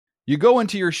You go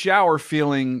into your shower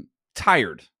feeling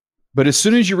tired, but as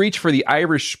soon as you reach for the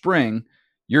Irish Spring,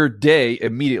 your day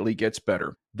immediately gets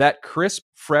better. That crisp,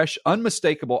 fresh,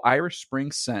 unmistakable Irish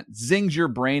Spring scent zings your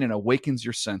brain and awakens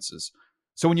your senses.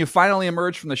 So when you finally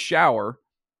emerge from the shower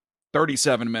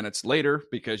 37 minutes later,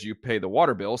 because you pay the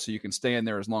water bill so you can stay in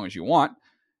there as long as you want,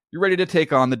 you're ready to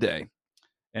take on the day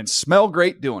and smell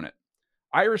great doing it.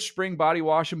 Irish Spring Body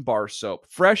Wash and Bar Soap.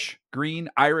 Fresh, green,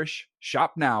 Irish.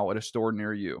 Shop now at a store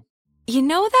near you. You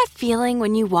know that feeling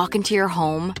when you walk into your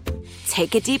home,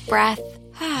 take a deep breath,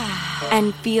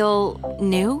 and feel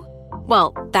new?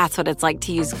 Well, that's what it's like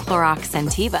to use Clorox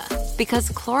Scentiva. Because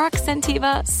Clorox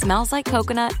Scentiva smells like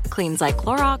coconut, cleans like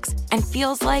Clorox, and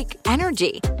feels like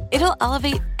energy. It'll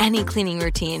elevate any cleaning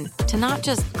routine to not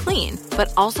just clean,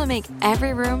 but also make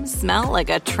every room smell like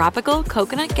a tropical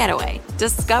coconut getaway.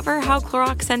 Discover how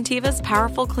Clorox Scentiva's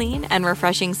powerful clean and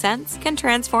refreshing scents can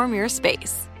transform your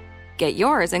space. Get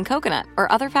yours in coconut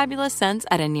or other fabulous scents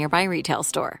at a nearby retail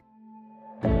store.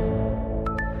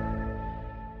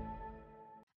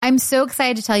 I'm so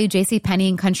excited to tell you JCPenney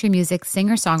and country music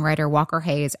singer-songwriter Walker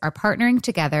Hayes are partnering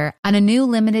together on a new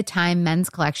limited-time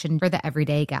men's collection for the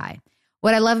everyday guy.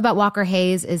 What I love about Walker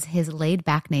Hayes is his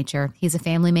laid-back nature. He's a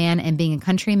family man, and being a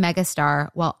country megastar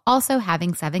while also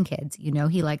having 7 kids, you know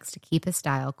he likes to keep his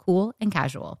style cool and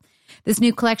casual. This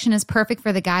new collection is perfect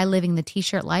for the guy living the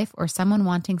t-shirt life or someone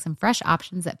wanting some fresh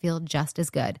options that feel just as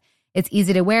good. It's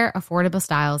easy to wear, affordable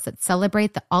styles that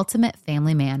celebrate the ultimate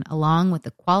family man, along with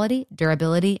the quality,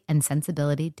 durability, and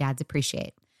sensibility dads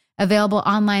appreciate. Available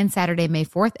online Saturday, May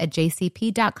 4th at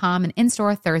jcp.com and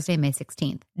in-store Thursday, May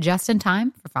 16th. Just in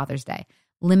time for Father's Day.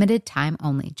 Limited time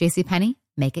only. JCPenney,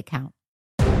 make it count.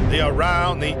 The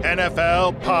Around the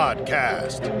NFL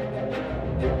podcast.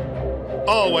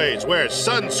 Always wear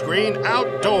sunscreen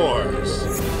outdoors.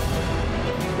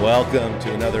 Welcome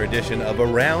to another edition of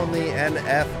Around the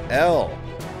NFL.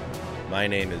 My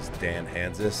name is Dan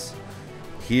Hansis,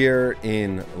 here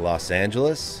in Los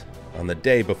Angeles on the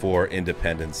day before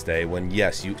Independence Day, when,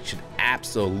 yes, you should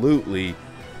absolutely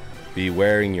be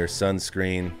wearing your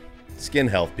sunscreen. Skin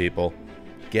health, people.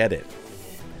 Get it.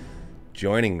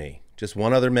 Joining me, just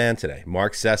one other man today.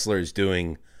 Mark Sessler is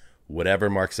doing whatever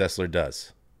Mark Sessler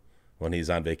does when he's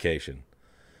on vacation.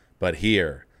 But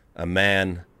here, a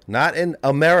man not in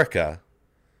America,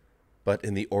 but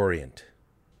in the Orient,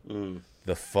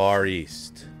 the Far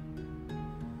East.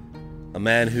 A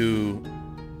man who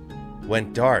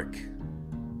went dark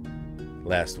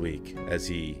last week as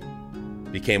he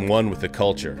became one with the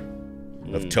culture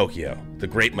of Tokyo, the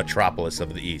great metropolis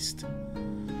of the East.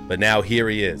 But now here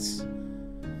he is,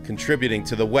 contributing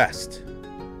to the West.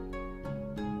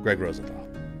 Greg Rosenthal.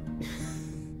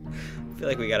 I feel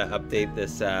like we got to update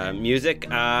this music,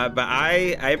 but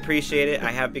I appreciate it.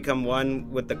 I have become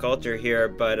one with the culture here,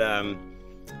 but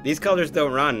these colors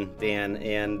don't run, Dan,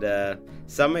 and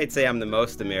some might say I'm the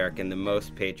most American, the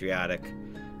most patriotic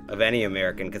of any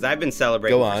American, because I've been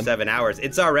celebrating for 7 hours.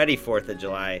 It's already 4th of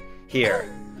July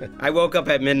here. I woke up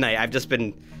at midnight. I've just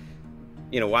been,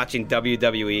 watching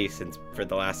WWE for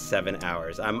the last 7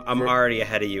 hours. I'm already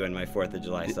ahead of you in my 4th of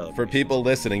July celebration. For people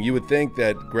listening, you would think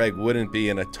that Greg wouldn't be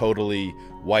in a totally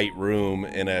white room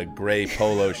in a gray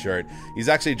polo shirt. He's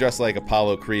actually dressed like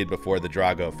Apollo Creed before the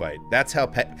Drago fight. That's how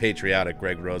patriotic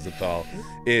Greg Rosenthal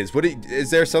is. Is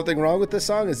there something wrong with this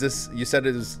song? You said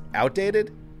it is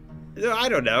outdated? No, I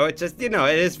don't know. It's just, it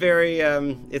is very,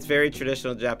 it's very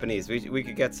traditional Japanese. We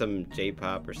could get some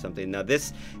J-pop or something. Now,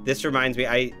 this reminds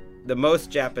me, the most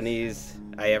Japanese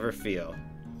I ever feel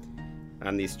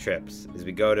on these trips is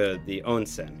we go to the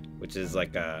onsen, which is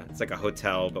it's like a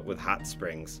hotel but with hot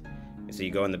springs. So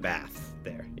you go in the bath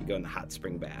there. You go in the hot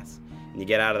spring baths. And you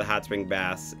get out of the hot spring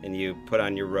baths and you put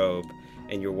on your robe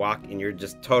and you're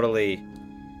just totally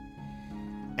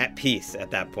at peace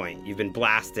at that point. You've been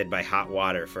blasted by hot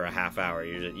water for a half hour.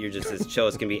 You're just as chill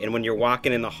as can be. And when you're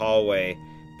walking in the hallway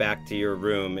back to your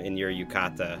room in your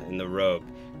yukata, in the robe,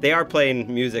 they are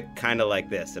playing music kind of like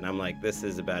this, and I'm like, this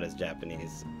is about as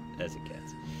Japanese as it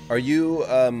gets. Are you,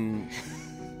 how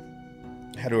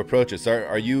to approach this?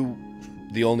 Are you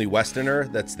the only Westerner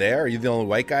that's there? Are you the only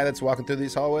white guy that's walking through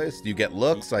these hallways? Do you get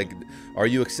looks? Are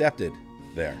you accepted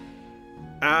there?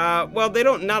 Well,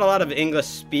 not a lot of English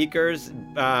speakers,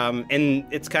 and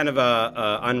it's kind of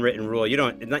a unwritten rule. You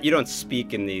don't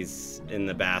speak in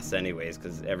the baths anyways,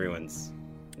 because everyone's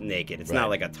naked. It's not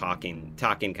like a talking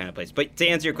kind of place. But to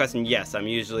answer your question, yes, I'm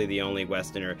usually the only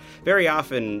Westerner. Very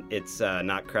often it's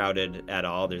not crowded at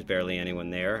all. There's barely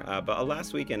anyone there. But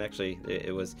last weekend actually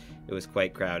it was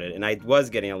quite crowded, and I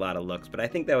was getting a lot of looks. But I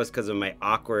think that was because of my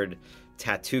awkward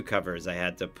tattoo covers I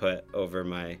had to put over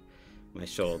my my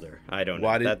shoulder. I don't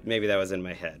know. Maybe that was in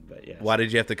my head, but yeah. Why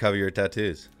did you have to cover your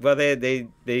tattoos? Well, they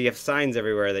have signs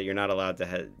everywhere that you're not allowed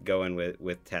to go in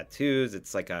with tattoos.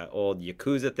 It's like an old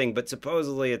Yakuza thing, but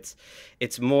supposedly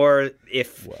it's more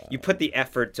if you put the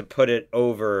effort to put it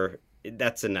over,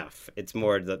 that's enough. It's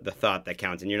more the thought that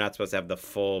counts, and you're not supposed to have the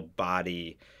full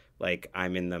body, like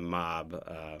I'm in the mob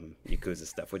Yakuza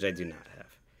stuff, which I do not have.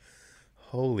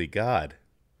 Holy God.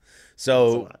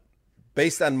 So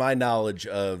based on my knowledge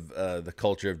of the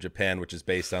culture of Japan, which is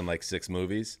based on like 6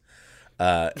 movies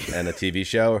and a TV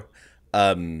show,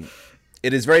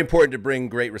 it is very important to bring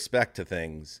great respect to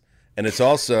things. And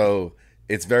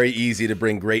it's very easy to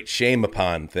bring great shame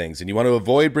upon things. And you want to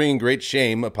avoid bringing great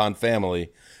shame upon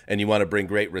family, and you want to bring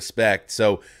great respect.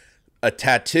 So a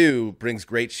tattoo brings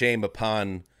great shame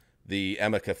upon the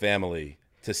Emeka family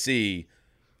to see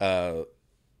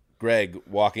Greg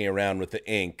walking around with the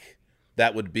ink.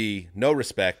 That would be no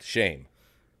respect, shame.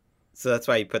 So that's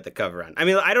why you put the cover on. I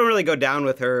mean, I don't really go down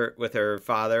with her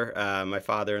father, my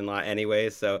father-in-law,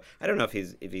 anyways. So I don't know if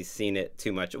he's seen it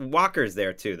too much. Walker's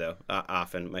there too, though,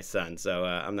 often, my son. So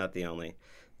I'm not the only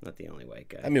white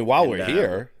guy. I mean, while we're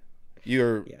here,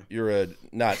 you're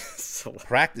not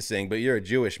practicing, but you're a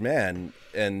Jewish man,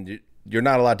 and you're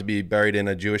not allowed to be buried in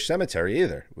a Jewish cemetery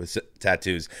either with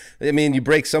tattoos. I mean, you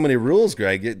break so many rules,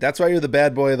 Greg. That's why you're the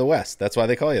bad boy of the West. That's why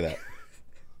they call you that.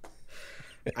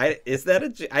 I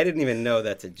didn't even know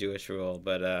that's a Jewish rule,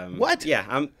 but what?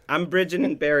 Yeah, I'm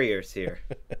bridging barriers here,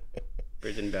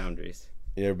 bridging boundaries.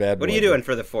 You're a bad boy. What are you doing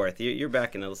for the 4th? You're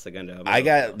back in El Segundo.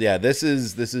 This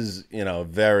is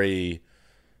very,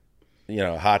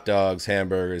 hot dogs,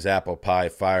 hamburgers, apple pie,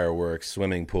 fireworks,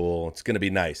 swimming pool. It's gonna be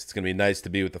nice. It's gonna be nice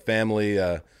to be with the family.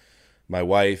 My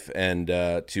wife and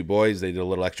 2 boys. They did a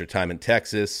little extra time in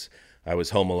Texas. I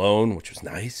was home alone, which was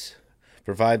nice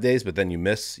for 5 days, but then you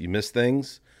miss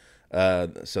things.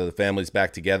 So the family's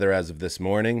back together as of this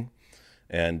morning,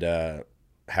 and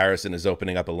Harrison is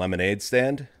opening up a lemonade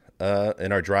stand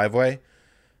in our driveway,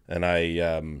 and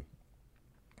I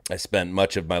spent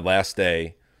much of my last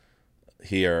day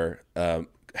here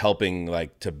helping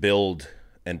to build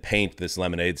and paint this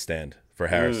lemonade stand for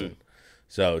Harrison.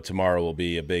 So tomorrow will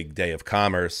be a big day of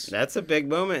commerce. That's a big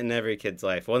moment in every kid's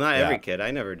life. Well, not every kid.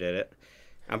 I never did it.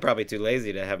 I'm probably too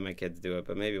lazy to have my kids do it,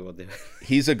 but maybe we'll do it.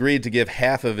 He's agreed to give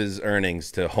half of his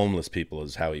earnings to homeless people,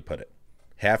 is how he put it.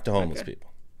 Half to homeless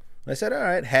people. I said, all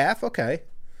right, half, okay.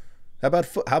 How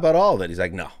about all of it? He's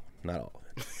like, no, not all of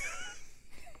it.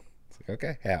 It's like,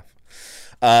 okay, half.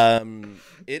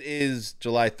 It is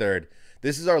July 3rd.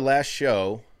 This is our last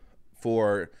show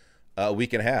for a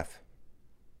week and a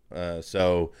half.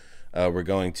 So we're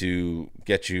going to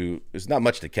get you. There's not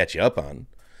much to catch you up on.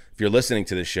 If you're listening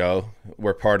to the show,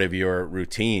 we're part of your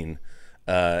routine,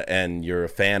 and you're a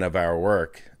fan of our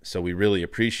work. So we really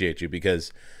appreciate you,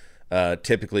 because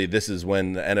typically this is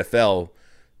when the NFL,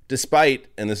 despite,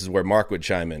 and this is where Mark would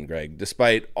chime in, Greg,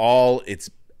 despite all its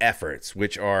efforts,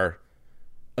 which are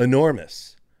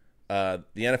enormous, the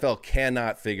NFL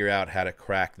cannot figure out how to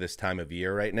crack this time of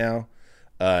year right now.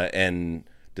 And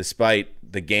despite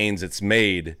the gains it's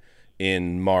made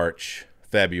in March,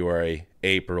 February,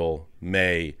 April,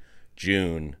 May,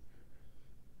 June,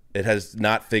 it has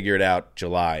not figured out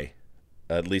July,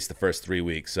 at least the first 3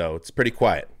 weeks. So it's pretty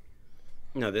quiet.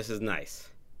 No, this is nice.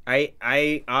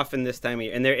 I often this time of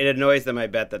year, and it annoys them, I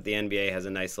bet, that the NBA has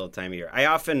a nice little time of year. I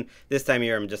often, this time of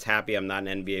year, I'm just happy I'm not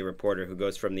an NBA reporter who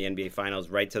goes from the NBA Finals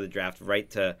right to the draft, right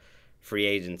to free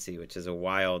agency, which is a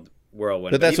wild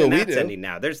whirlwind. But that's even what we that's do. Ending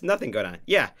now. There's nothing going on.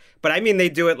 Yeah, but I mean, they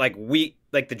do it like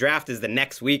the draft is the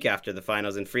next week after the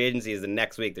finals, and free agency is the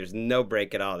next week. There's no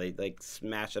break at all. They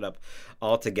smash it up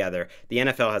all together. The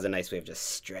NFL has a nice way of just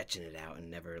stretching it out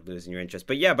and never losing your interest.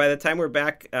 But yeah, by the time we're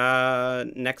back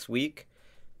next week,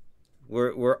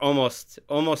 we're almost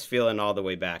feeling all the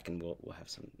way back, and we'll have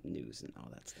some news and all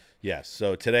that stuff. Yes.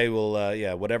 So today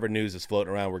we'll whatever news is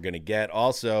floating around, we're going to get.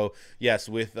 Also, yes,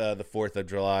 with the 4th of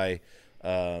July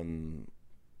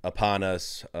upon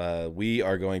us, we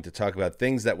are going to talk about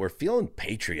things that we're feeling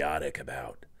patriotic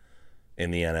about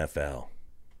in the NFL.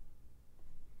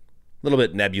 A little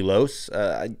bit nebulous,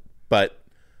 but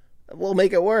we'll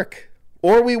make it work,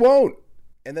 or we won't.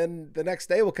 And then the next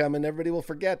day will come and everybody will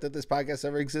forget that this podcast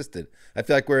ever existed. I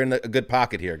feel like we're in a good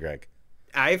pocket here, Greg.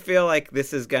 I feel like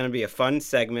this is going to be a fun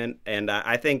segment. And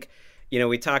I think,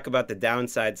 we talk about the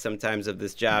downside sometimes of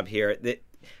this job here. That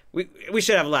we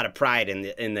should have a lot of pride in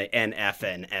the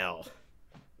NFNL,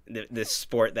 this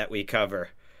sport that we cover.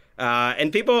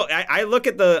 And people, I look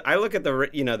at the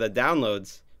the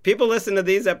downloads. People listen to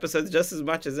these episodes just as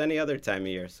much as any other time of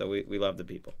year. So we love the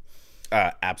people.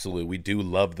 Absolutely. We do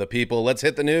love the people. Let's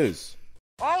hit the news.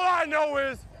 All right, I know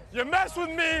is you mess with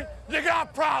me, you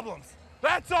got problems.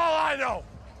 That's all I know.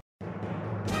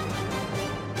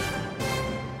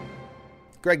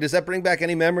 Greg, does that bring back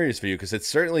any memories for you? Because it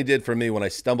certainly did for me when I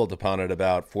stumbled upon it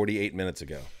about 48 minutes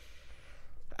ago.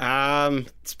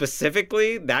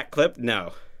 Specifically, that clip,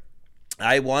 no.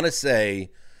 I want to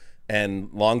say, and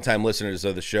longtime listeners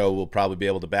of the show will probably be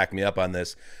able to back me up on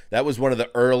this, that was one of the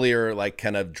earlier like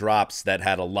kind of drops that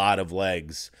had a lot of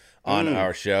legs on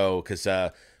our show. Because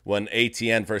when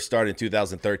ATN first started in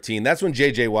 2013, that's when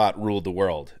J.J. Watt ruled the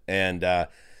world. And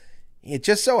it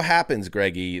just so happens,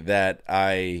 Greggy, that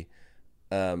I...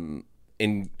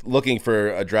 in looking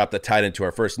for a drop that tied into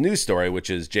our first news story, which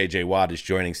is J.J. Watt is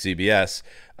joining CBS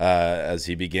as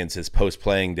he begins his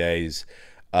post-playing days,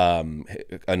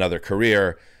 another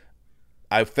career.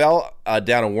 I fell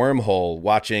down a wormhole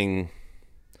watching,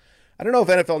 I don't know if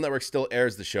NFL Network still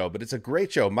airs the show, but it's a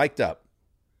great show, Mic'd Up.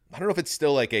 I don't know if it's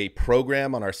still like a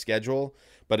program on our schedule,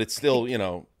 but it's still,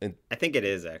 I think it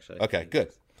is, actually. Okay,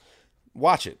 good.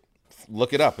 Watch it.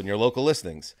 Look it up in your local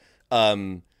listings.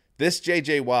 This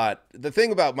J.J. Watt, the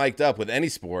thing about Mic'd Up with any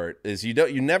sport is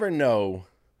you never know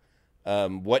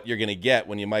what you're going to get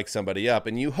when you mic somebody up,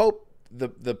 and you hope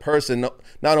the person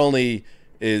not only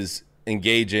is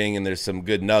engaging and there's some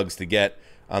good nugs to get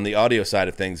on the audio side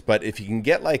of things, but if you can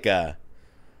get like a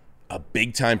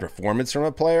big time performance from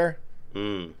a player,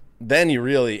 then you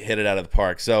really hit it out of the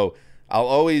park. So I'll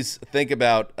always think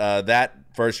about that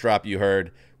first drop you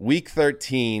heard, Week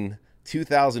 13,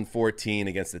 2014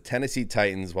 against the Tennessee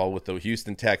Titans while with the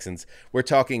Houston Texans. We're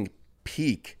talking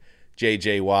peak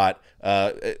J.J. Watt.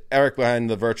 Eric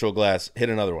behind the virtual glass, hit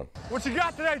another one. What you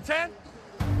got today, 10?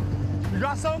 You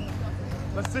got some?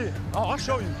 Let's see it. Oh, I'll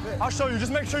show you. I'll show you.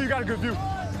 Just make sure you got a good view.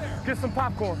 Get some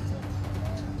popcorn.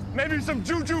 Maybe some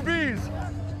jujubes.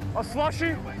 A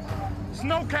slushie.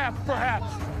 Snow caps,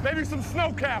 perhaps. Maybe some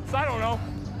snow caps. I don't know.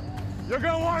 You're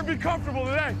going to want to be comfortable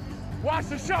today. Watch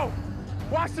the show.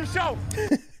 Watch the show.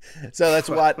 So that's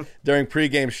Watt during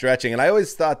pregame stretching. And I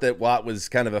always thought that Watt was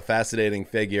kind of a fascinating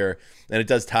figure, and it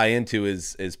does tie into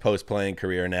his post-playing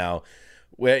career now,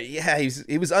 where,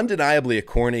 he was undeniably a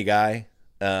corny guy,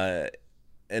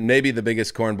 and maybe the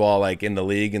biggest cornball like in the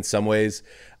league in some ways.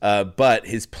 But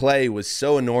his play was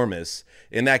so enormous.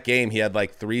 In that game, he had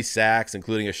like 3 sacks,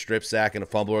 including a strip sack and a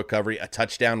fumble recovery, a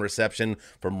touchdown reception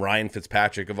from Ryan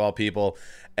Fitzpatrick of all people.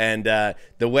 And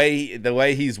the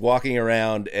way he's walking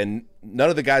around, and none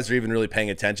of the guys are even really paying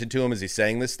attention to him as he's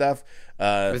saying this stuff.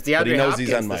 It was DeAndre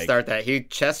Hopkins to start that. He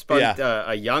chest bumped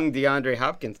a young DeAndre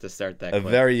Hopkins to start that. A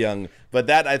very young. But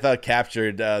that, I thought,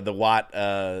 captured the Watt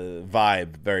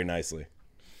vibe very nicely.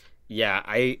 Yeah,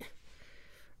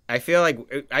 I feel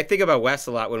like I think about Wes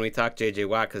a lot when we talk J.J.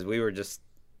 Watt, because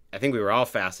I think we were all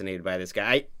fascinated by this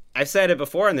guy. I've said it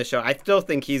before on the show. I still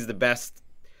think he's the best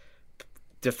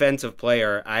defensive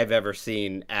player I've ever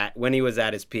seen when he was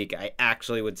at his peak. I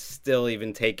actually would still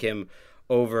even take him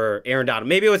over Aaron Donald.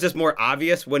 Maybe it was just more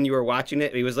obvious when you were watching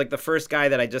it. He was like the first guy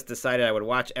that I just decided I would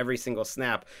watch every single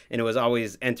snap, and it was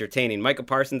always entertaining. Micah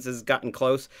Parsons has gotten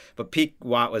close, but peak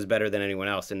Watt was better than anyone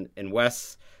else, and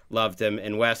Wes loved him.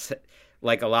 And Wes,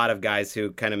 like a lot of guys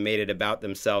who kind of made it about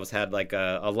themselves, had like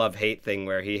a love-hate thing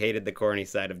where he hated the corny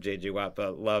side of J.J. Watt,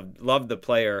 but loved the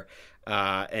player.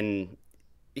 And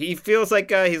he feels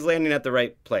like he's landing at the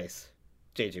right place.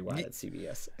 J.J. Watt at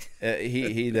CBS.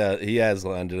 He has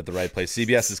landed at the right place.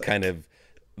 CBS is kind of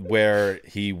where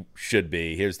he should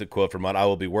be. Here's the quote from Watt. I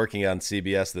will be working on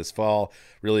CBS this fall.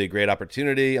 Really a great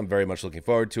opportunity. I'm very much looking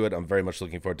forward to it. I'm very much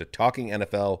looking forward to talking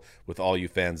NFL with all you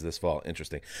fans this fall.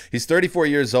 Interesting. He's 34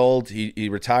 years old. He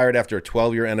retired after a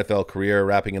 12-year NFL career,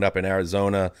 wrapping it up in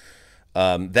Arizona.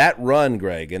 That run,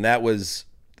 Greg, and that was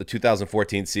the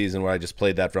 2014 season where I just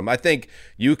played that from. I think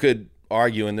you could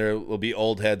argue, and there will be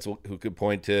old heads who could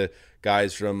point to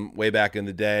guys from way back in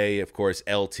the day. Of course,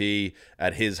 LT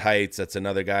at his heights. That's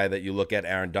another guy that you look at.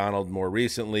 Aaron Donald more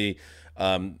recently.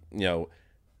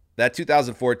 That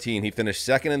 2014, he finished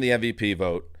second in the MVP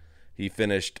vote. He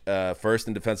finished first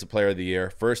in Defensive Player of the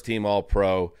Year, first team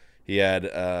All-Pro. He had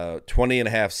 20 and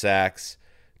a half sacks,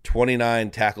 29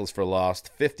 tackles for loss,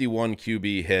 51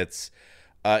 QB hits.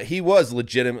 He was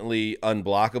legitimately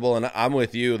unblockable, and I'm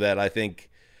with you that I think,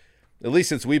 at least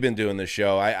since we've been doing this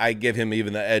show, I give him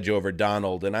even the edge over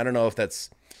Donald. And I don't know if that's,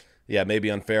 maybe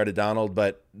unfair to Donald,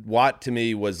 but Watt to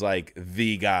me was like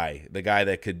the guy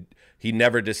that he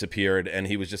never disappeared, and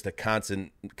he was just a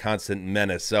constant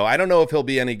menace. So I don't know if he'll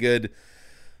be any good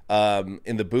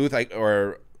in the booth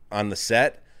or on the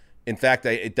set. In fact,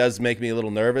 it does make me a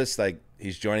little nervous. Like,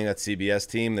 he's joining that CBS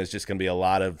team. There's just going to be a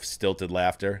lot of stilted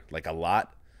laughter, like a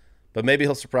lot. But maybe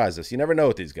he'll surprise us. You never know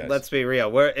with these guys. Let's be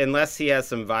real. Unless he has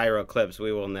some viral clips,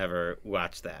 we will never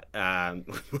watch that.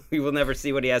 We will never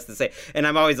see what he has to say. And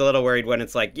I'm always a little worried when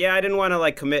it's like, yeah, I didn't want to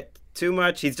like commit too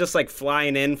much. He's just like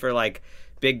flying in for like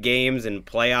big games and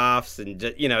playoffs, and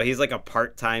just, he's like a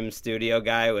part-time studio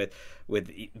guy with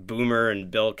Boomer and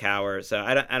Bill Cowher. So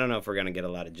I don't know if we're gonna get a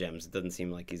lot of gems. It doesn't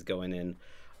seem like he's going in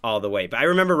all the way. But I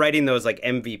remember writing those like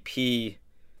MVP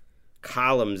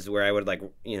columns where I would like, on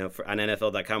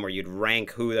NFL.com, where you'd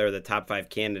rank who are the top 5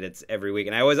 candidates every week.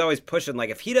 And I was always pushing,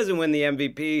 like, if he doesn't win the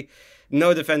MVP,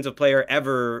 no defensive player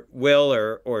ever will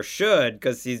or should,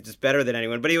 because he's just better than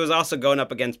anyone. But he was also going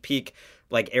up against peak,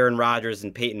 like, Aaron Rodgers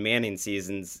and Peyton Manning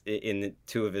seasons in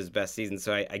 2 of his best seasons.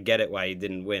 So I get it why he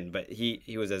didn't win, but he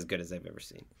was as good as I've ever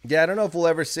seen. Yeah, I don't know if we'll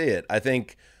ever see it. I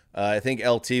think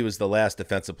LT was the last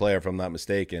defensive player, if I'm not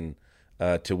mistaken,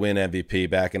 to win MVP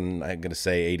back in, I'm going to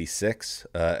say, 86.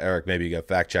 Eric, maybe you got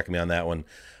fact check me on that one.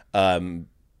 And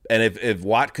if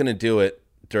Watt couldn't do it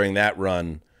during that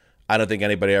run, I don't think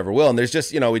anybody ever will. And there's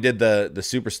just, we did the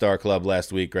Superstar Club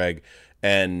last week, Greg,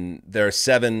 and there are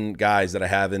 7 guys that I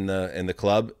have in the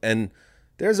club, and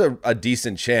there's a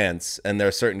decent chance, and there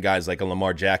are certain guys like a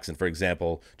Lamar Jackson, for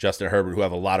example, Justin Herbert, who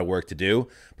have a lot of work to do.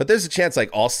 But there's a chance like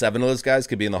all 7 of those guys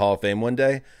could be in the Hall of Fame one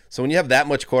day. So when you have that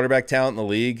much quarterback talent in the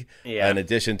league, in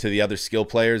addition to the other skill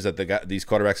players that these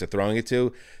quarterbacks are throwing it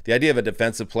to, the idea of a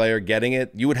defensive player getting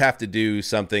it, you would have to do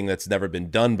something that's never been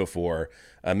done before.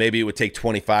 Maybe it would take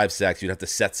 25 sacks. You'd have to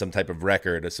set some type of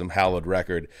record, some hallowed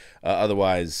record.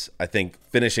 Otherwise, I think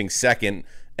finishing second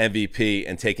MVP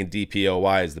and taking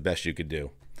DPOY is the best you could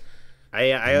do.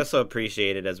 I also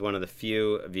appreciate it as one of the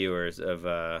few viewers of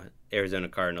Arizona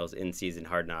Cardinals in-season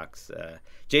Hard Knocks.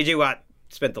 J.J. Watt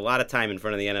spent a lot of time in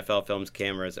front of the NFL Films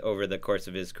cameras over the course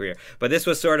of his career. But this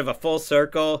was sort of a full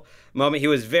circle moment. He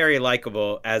was very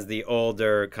likable as the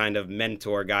older kind of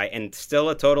mentor guy, and still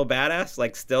a total badass,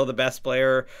 like still the best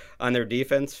player on their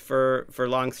defense for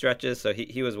long stretches. So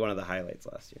he was one of the highlights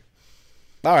last year.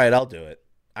 All right, I'll do it.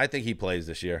 I think he plays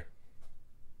this year.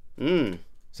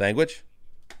 Sandwich?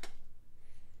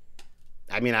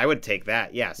 I mean, I would take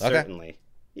that. Yeah, certainly.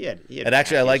 Okay. And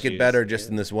actually, I like it better just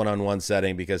in this one-on-one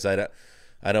setting, because I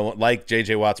don't like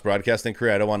J.J. Watt's broadcasting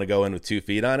career. I don't want to go in with 2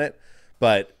 feet on it,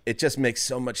 but it just makes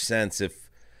so much sense if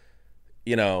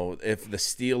the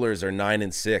Steelers are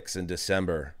 9-6 in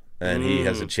December and he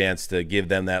has a chance to give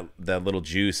them that little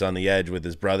juice on the edge with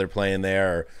his brother playing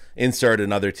there, or insert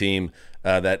another team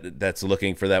that's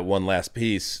looking for that one last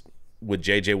piece, with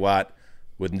J.J. Watt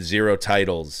with 0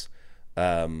 titles.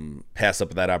 Pass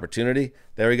up that opportunity.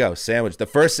 There we go. Sandwich. The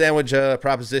first sandwich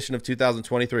proposition of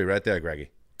 2023 right there, Greggy.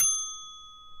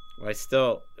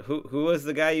 Well, who was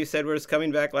the guy you said was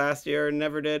coming back last year and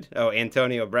never did? Oh,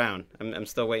 Antonio Brown. I'm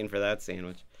still waiting for that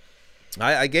sandwich.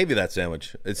 I gave you that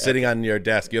sandwich. It's sitting on your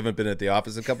desk. You haven't been at the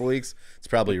office in a couple weeks. It's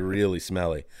probably really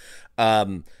smelly.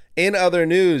 In other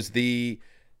news,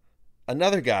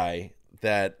 another guy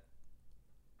that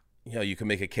you can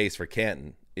make a case for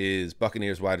Canton is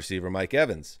Buccaneers wide receiver Mike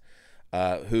Evans,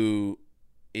 who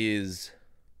is,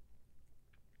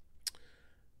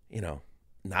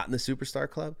 not in the Superstar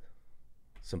Club.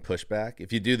 Some pushback.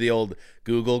 If you do the old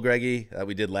Google, Greggy, that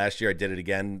we did last year, I did it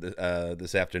again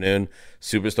this afternoon.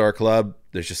 Superstar Club,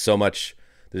 there's just so much.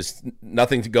 There's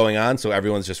nothing going on, so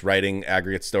everyone's just writing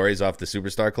aggregate stories off the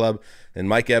Superstar Club. And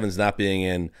Mike Evans not being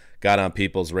in got on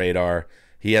people's radar.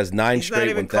 He has 9 He's straight. Not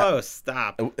even close.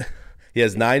 Stop. He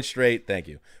has 9 straight,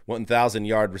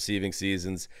 1,000-yard receiving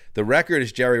seasons. The record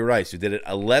is Jerry Rice, who did it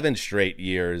 11 straight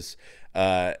years,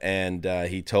 and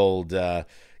he told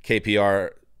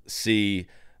KPRC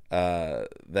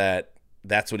that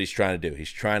that's what he's trying to do.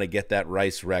 He's trying to get that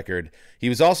Rice record. He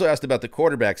was also asked about the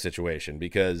quarterback situation,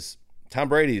 because Tom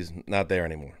Brady's not there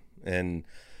anymore. And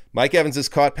Mike Evans has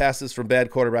caught passes from bad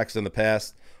quarterbacks in the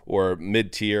past, or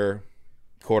mid-tier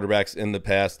quarterbacks in the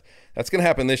past. That's going to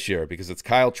happen this year, because it's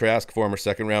Kyle Trask, former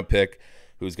second-round pick,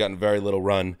 who's gotten very little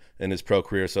run in his pro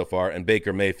career so far, and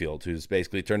Baker Mayfield, who's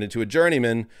basically turned into a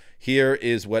journeyman. Here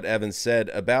is what Evans said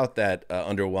about that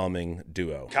underwhelming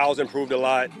duo. Kyle's improved a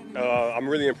lot. I'm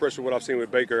really impressed with what I've seen with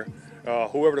Baker.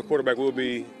 Whoever the quarterback will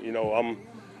be,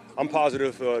 I'm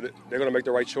positive they're going to make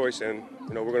the right choice, and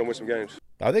we're going to win some games.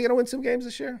 Are they going to win some games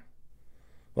this year?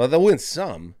 Well, they'll win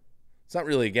some. It's not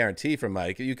really a guarantee for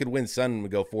Mike. You could win some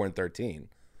and go 4-13.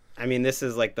 I mean, this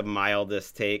is like the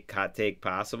mildest hot take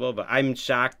possible, but I'm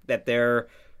shocked that they're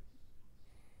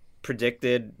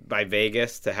predicted by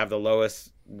Vegas to have the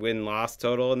lowest win-loss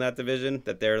total in that division,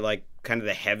 that they're like kind of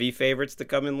the heavy favorites to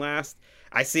come in last.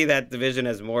 I see that division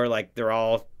as more like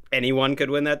anyone could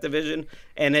win that division,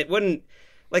 and it wouldn't,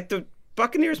 like, the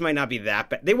Buccaneers might not be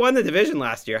that bad. They won the division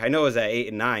last year. I know it was at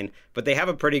 8-9, but they have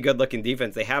a pretty good looking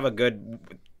defense. They have a good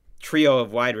trio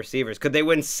of wide receivers. Could they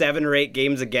win 7 or 8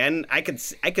 games again? I could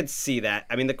see that.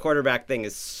 I mean, the quarterback thing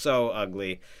is so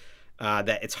ugly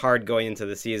that it's hard going into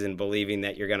the season believing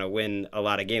that you're going to win a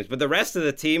lot of games. But the rest of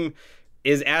the team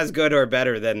is as good or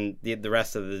better than the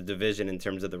rest of the division in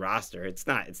terms of the roster. It's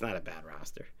not a bad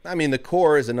roster. I mean, the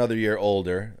core is another year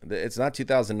older. It's not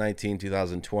 2019,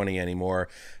 2020 anymore.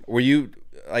 Were you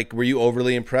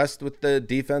overly impressed with the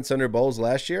defense under Bowles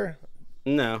last year?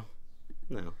 No.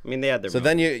 I mean, they had their. So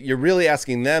then you're really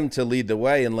asking them to lead the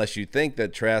way, unless you think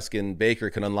that Trask and Baker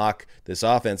can unlock this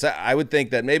offense. I would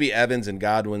think that maybe Evans and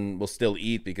Godwin will still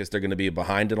eat because they're going to be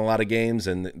behind in a lot of games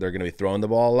and they're going to be throwing the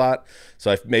ball a lot.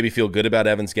 So I maybe feel good about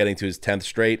Evans getting to his 10th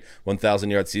straight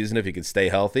 1,000-yard season if he can stay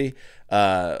healthy.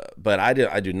 But I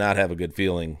do not have a good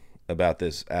feeling about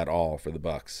this at all for the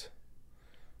Bucs.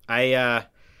 I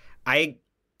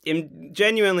am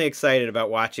genuinely excited about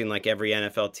watching like every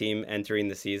NFL team entering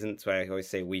the season. That's why I always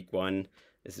say week 1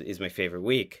 is my favorite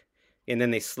week. And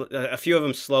then a few of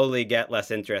them slowly get less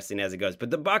interesting as it goes.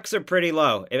 But the Bucs are pretty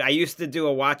low. I used to do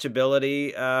a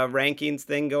watchability rankings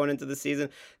thing going into the season.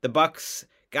 The Bucs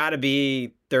got to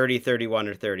be 30, 31,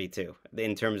 or 32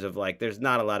 in terms of like there's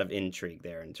not a lot of intrigue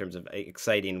there in terms of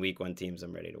exciting week 1 teams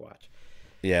I'm ready to watch.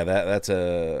 Yeah, that's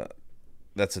a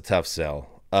tough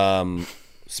sell.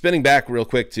 Spinning back real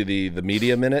quick to the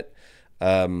media minute,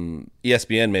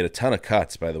 ESPN made a ton of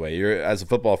cuts, by the way. As a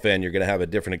football fan, you're going to have a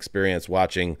different experience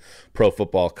watching pro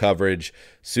football coverage.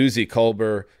 Susie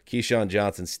Kolber, Keyshawn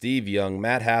Johnson, Steve Young,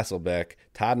 Matt Hasselbeck,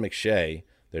 Todd McShay,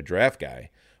 their draft guy.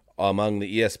 Among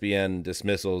the ESPN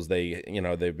dismissals,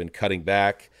 they've been cutting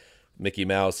back. Mickey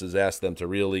Mouse has asked them to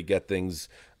really get things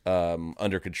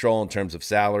under control in terms of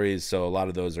salaries, so a lot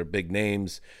of those are big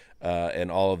names. And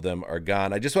all of them are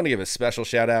gone. I just want to give a special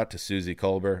shout out to Susie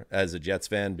Kolber as a Jets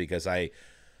fan because I'll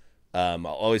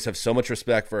always have so much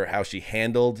respect for how she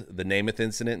handled the Namath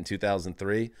incident in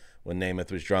 2003 when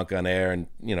Namath was drunk on air and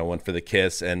went for the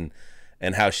kiss and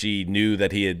how she knew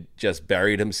that he had just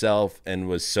buried himself and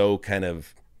was so kind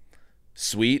of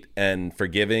sweet and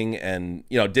forgiving and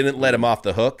didn't let him off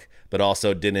the hook, but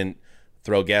also didn't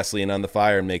throw gasoline on the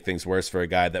fire and make things worse for a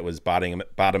guy that was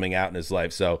bottoming out in his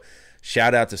life. So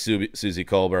shout out to Susie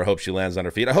Kolber. I hope she lands on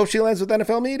her feet. I hope she lands with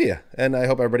NFL media, and I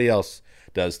hope everybody else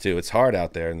does too. It's hard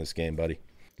out there in this game, buddy.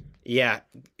 Yeah,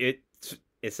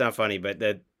 it's not funny, but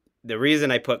the reason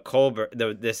I put Kolber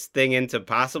this thing into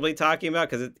possibly talking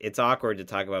about because it's awkward to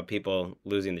talk about people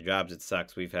losing their jobs. It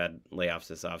sucks. We've had layoffs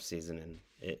this offseason, and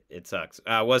it sucks.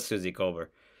 Was Susie Kolber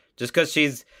just because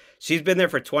she's been there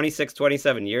for 26,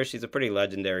 27 years. She's a pretty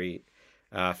legendary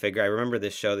figure. I remember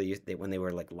this show that when they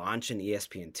were like launching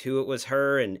ESPN2, it was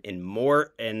her and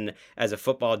Mort. And as a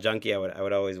football junkie, I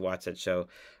would always watch that show.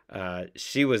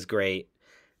 She was great.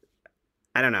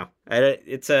 I don't know.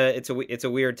 It's a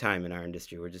weird time in our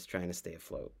industry. We're just trying to stay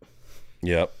afloat.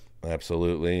 Yep,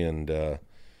 absolutely. And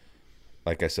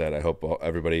like I said, I hope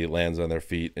everybody lands on their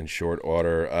feet in short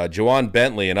order. Juwan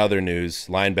Bentley, in other news,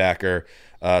 linebacker,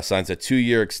 signs a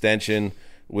 2-year extension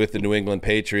with the New England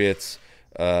Patriots.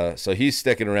 So he's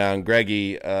sticking around.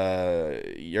 Greggy,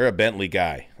 you're a Bentley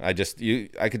guy. I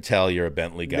could tell you're a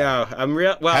Bentley guy. No, I'm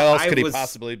real. Well, how else could he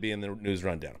possibly be in the news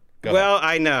rundown? Well,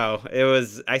 I know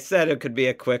I said it could be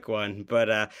a quick one,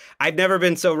 but I've never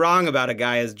been so wrong about a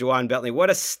guy as Juwan Bentley. What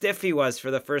a stiff he was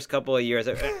for the first couple of years.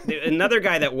 Another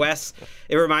guy that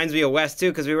it reminds me of Wes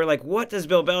too, because we were like, what does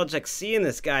Bill Belichick see in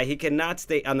this guy? He cannot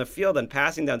stay on the field on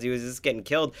passing downs. He was just getting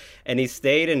killed, and he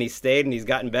stayed and he's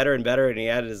gotten better and better, and he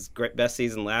had his best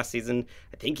season last season.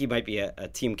 I think he might be a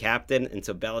team captain, and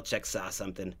so Belichick saw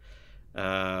something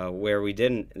where we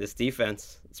didn't. This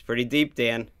defense, it's pretty deep,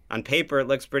 Dan. On paper, it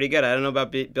looks pretty good. I don't know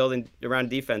about building around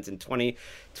defense in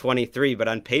 2023, but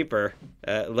on paper,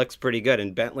 it looks pretty good.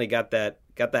 And Bentley got that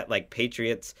like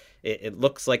Patriots. It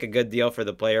looks like a good deal for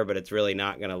the player, but it's really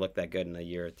not going to look that good in a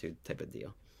year or two type of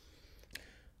deal.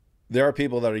 There are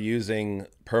people that are using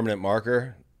permanent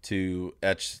marker to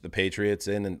etch the Patriots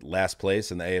in last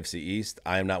place in the AFC East.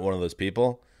 I am not one of those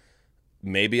people.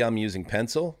 Maybe I'm using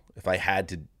pencil if I had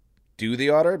to do the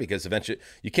order, because eventually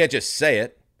you can't just say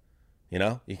it.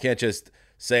 You can't just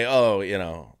say,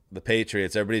 the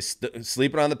Patriots, everybody's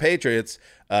sleeping on the Patriots.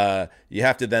 You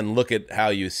have to then look at how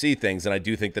you see things. And I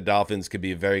do think the Dolphins could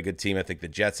be a very good team. I think the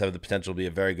Jets have the potential to be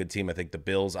a very good team. I think the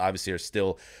Bills obviously are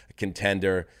still a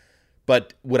contender.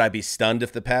 But would I be stunned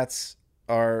if the Pats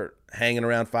are hanging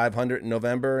around 500 in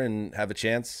November and have a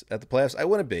chance at the playoffs? I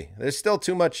wouldn't be. There's still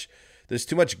too much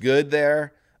good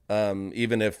there.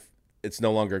 Even if it's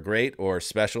no longer great or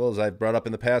special, as I've brought up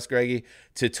in the past, Greggy,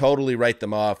 to totally write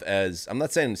them off as, I'm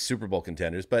not saying Super Bowl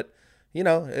contenders, but,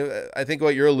 I think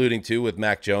what you're alluding to with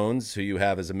Mac Jones, who you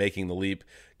have as a making the leap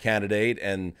candidate,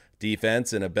 and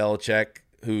defense, and a Belichick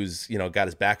who's, got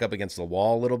his back up against the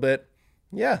wall a little bit.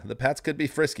 Yeah, the Pats could be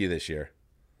frisky this year.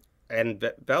 And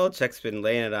Belichick's been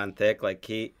laying it on thick. Like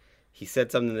he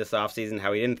said something this offseason,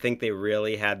 how he didn't think they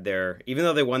really had even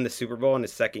though they won the Super Bowl in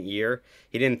his second year,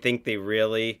 he didn't think they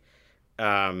really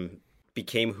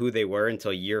became who they were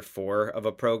until year 4 of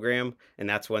a program. And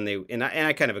that's when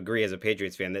I kind of agree as a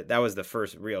Patriots fan that was the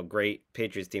first real great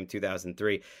Patriots team,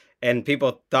 2003. And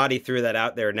people thought he threw that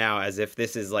out there now as if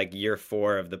this is like year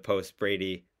 4 of the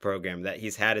post-Brady program, that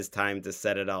he's had his time to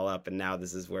set it all up, and now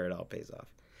this is where it all pays off.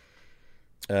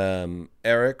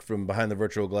 Eric from Behind the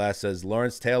Virtual Glass says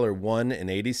Lawrence Taylor won in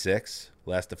 86,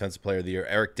 last Defensive Player of the Year.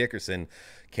 Eric Dickerson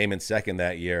came in second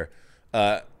that year.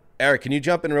 Eric, can you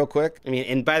jump in real quick? I mean,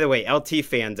 and by the way, LT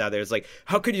fans out there is like,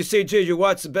 how could you say J.J.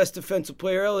 Watt's the best defensive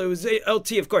player? It was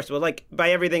LT, of course. Well, like,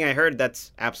 by everything I heard,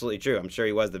 that's absolutely true. I'm sure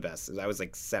he was the best. I was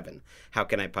like 7. How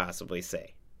can I possibly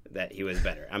say that he was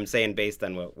better? I'm saying based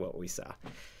on what we saw.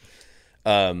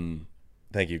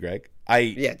 Thank you, Greg.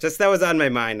 Just that was on my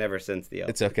mind ever since the LT.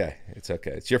 It's okay.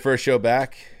 It's your first show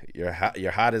back. You're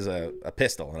hot as a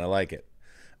pistol, and I like it.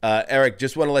 Eric,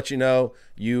 just want to let you know,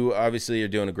 you obviously are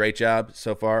doing a great job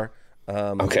so far.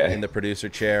 In the producer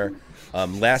chair.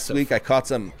 Last week I caught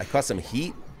some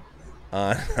heat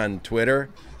on Twitter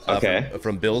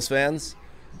from Bills fans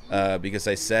because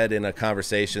I said in a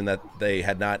conversation that they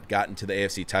had not gotten to the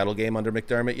AFC title game under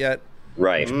McDermott yet.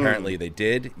 Right. Which apparently they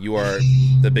did. You are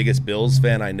the biggest Bills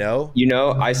fan I know.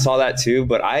 I saw that too,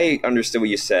 but I understood what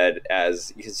you said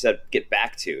as you said get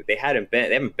back to. They haven't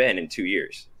been in 2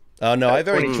 years. Oh no, I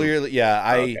very clearly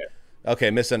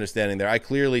Okay, misunderstanding there. I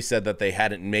clearly said that they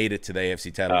hadn't made it to the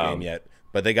AFC title game yet,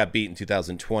 but they got beat in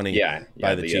 2020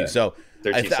 by the Chiefs. So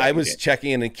I was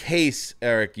checking in case,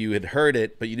 Eric, you had heard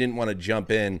it, but you didn't want to jump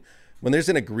in. When there's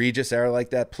an egregious error like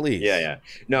that, please. I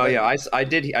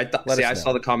did. I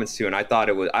saw the comments too, and I thought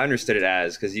I understood it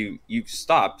as, because you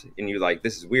stopped and you like,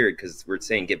 this is weird because we're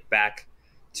saying get back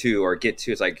to or get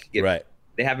to. It's like right.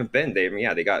 They haven't been.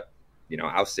 They got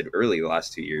ousted early the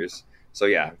last 2 years. So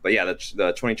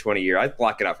the 2020 year, I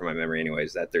block it out from my memory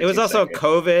anyways. That it was also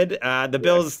COVID. The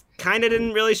Bills kind of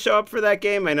didn't really show up for that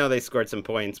game. I know they scored some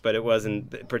points, but it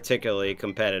wasn't particularly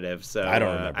competitive. So I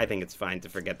don't remember. I think it's fine to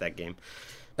forget that game.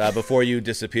 Before you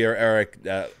disappear, Eric,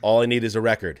 all I need is a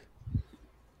record.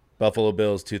 Buffalo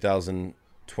Bills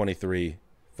 2023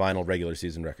 final regular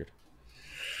season record.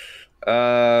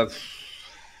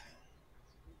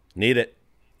 Need it.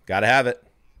 Got to have it.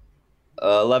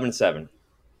 11-7.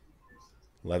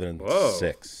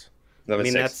 11-6. I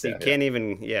mean, can't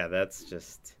even. Yeah, that's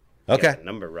just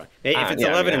number right. Hey, if it's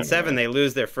 11-7, they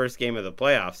lose their first game of the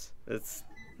playoffs. This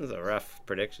is a rough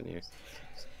prediction here.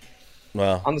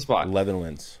 Well, on the spot, 11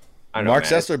 wins. I know, Mark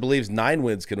man. Sessler believes 9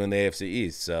 wins could win the AFC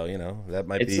East, so that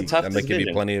might give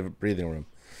you plenty of breathing room.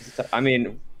 I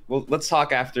mean, well, let's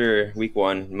talk after Week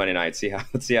 1 Monday night.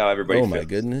 Let's see how everybody. Oh feels. My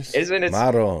goodness! Isn't it?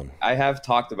 Maroon. I have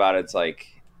talked about it. It's like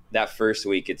that first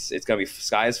week. It's gonna be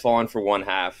skies falling for one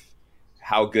half.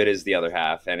 How good is the other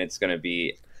half? And it's gonna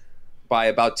be by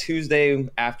about Tuesday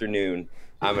afternoon.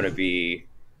 I'm gonna be.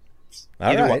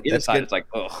 Either side. Good. It's like,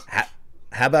 ugh.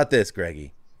 How about this,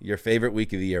 Greggy? Your favorite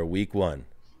week of the year, Week 1.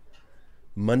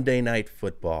 Monday Night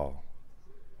Football.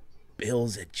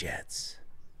 Bills at Jets.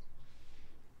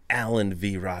 Allen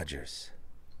v. Rodgers.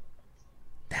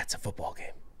 That's a football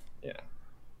game. Yeah.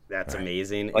 That's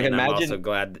amazing. Like, and imagine... I'm also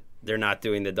glad they're not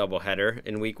doing the doubleheader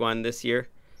in Week 1 this year.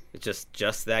 It's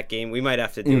just that game. We might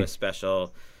have to do a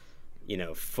special,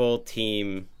 full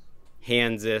team,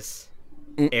 Hansis,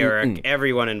 Eric,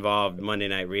 everyone involved Monday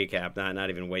night recap. Not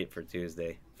even wait for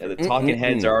Tuesday. Yeah, the talking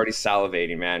heads are already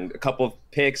salivating, man. A couple of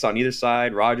picks on either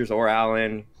side, Rodgers or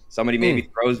Allen. Somebody maybe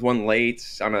throws one late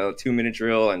on a 2-minute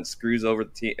drill and screws over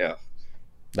the team.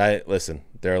 Listen,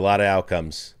 there are a lot of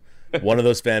outcomes. One of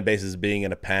those fan bases being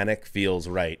in a panic feels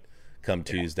right come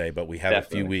Tuesday, but we have a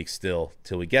few weeks still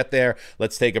till we get there.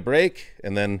 Let's take a break,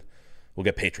 and then we'll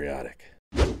get patriotic.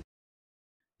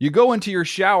 You go into your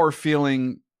shower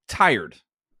feeling tired,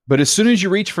 but as soon as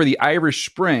you reach for the Irish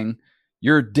Spring,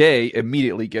 your day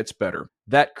immediately gets better.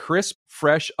 That crisp,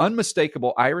 fresh,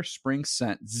 unmistakable Irish Spring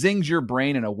scent zings your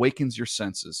brain and awakens your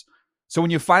senses. So when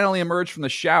you finally emerge from the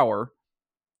shower,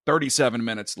 37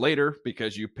 minutes later,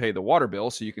 because you pay the water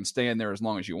bill so you can stay in there as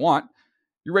long as you want,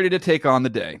 you're ready to take on the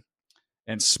day.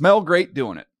 And smell great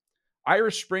doing it.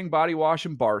 Irish Spring Body Wash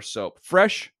and Bar Soap.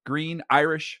 Fresh, green,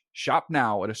 Irish. Shop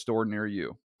now at a store near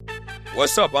you.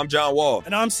 What's up? I'm John Wall.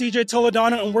 And I'm CJ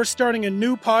Toledano, and we're starting a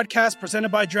new podcast presented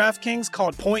by DraftKings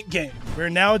called Point Game. We're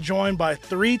now joined by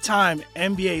 3-time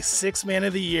NBA Sixth Man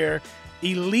of the Year,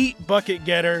 elite bucket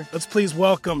getter. Let's please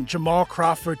welcome Jamal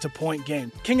Crawford to Point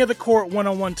Game. King of the Court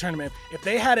one-on-one tournament. If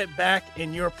they had it back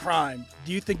in your prime,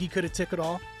 do you think you could have took it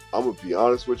all? I'm going to be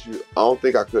honest with you. I don't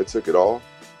think I could have took it all,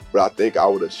 but I think I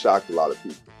would have shocked a lot of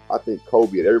people. I think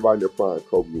Kobe and everybody in their prime,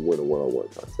 Kobe would win a one-on-one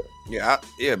contest. Yeah,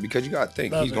 because you got to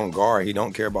think. He's going to guard. He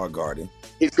don't care about guarding.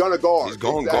 He's going to guard. He's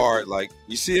going to guard. Like,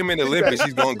 you see him in the Olympics,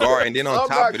 he's going to guard. And then on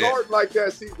top of that. I'm not guarding like that,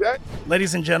 CJ.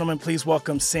 Ladies and gentlemen, please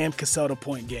welcome Sam Cassell to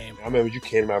Point Game. I remember you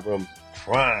came to my room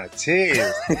crying,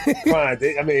 tears,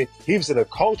 crying. I mean, he was in a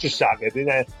culture shock. And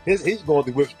then he's going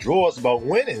through withdrawals about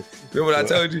winning. Remember what I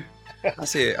told you? I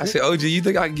said, OG, you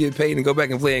think I can get paid and go back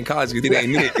and play in college because it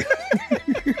ain't it?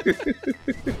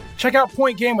 Check out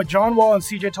Point Game with John Wall and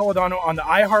CJ Toledano on the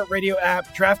iHeartRadio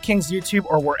app, DraftKings YouTube,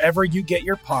 or wherever you get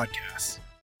your podcasts.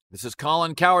 This is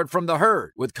Colin Cowherd from The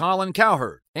Herd with Colin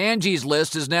Cowherd. Angie's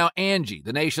List is now Angie,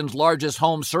 the nation's largest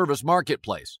home service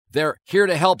marketplace. They're here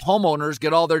to help homeowners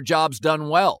get all their jobs done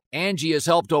well. Angie has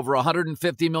helped over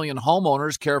 150 million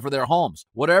homeowners care for their homes.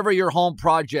 Whatever your home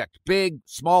project, big,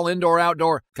 small, indoor,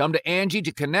 outdoor, come to Angie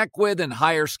to connect with and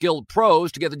hire skilled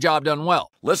pros to get the job done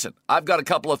well. Listen, I've got a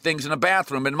couple of things in a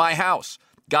bathroom in my house.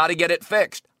 Got to get it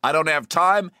fixed. I don't have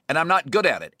time, and I'm not good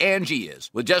at it. Angie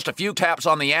is. With just a few taps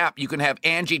on the app, you can have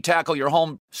Angie tackle your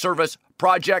home service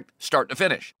project start to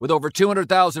finish. With over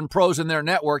 200,000 pros in their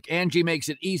network, Angie makes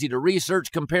it easy to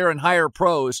research, compare, and hire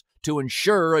pros to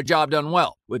ensure a job done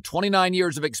well. With 29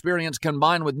 years of experience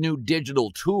combined with new digital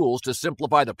tools to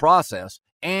simplify the process,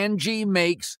 Angie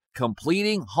makes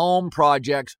completing home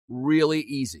projects really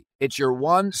easy. It's your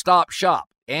one-stop shop.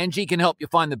 Angie can help you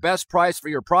find the best price for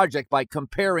your project by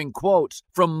comparing quotes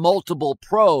from multiple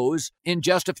pros in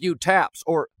just a few taps,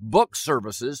 or book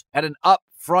services at an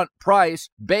upfront price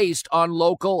based on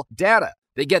local data.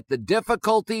 They get the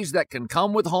difficulties that can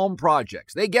come with home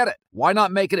projects. They get it. Why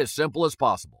not make it as simple as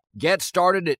possible? Get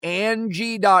started at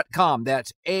Angie.com.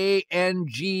 That's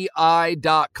ANGI.com,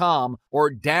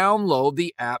 or download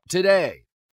the app today.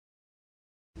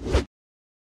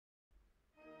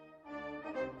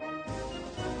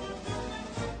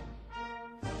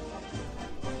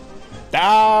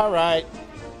 All right.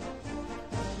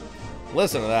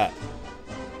 Listen to that.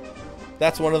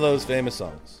 That's one of those famous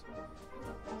songs.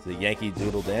 It's the Yankee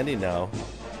Doodle Dandy? No.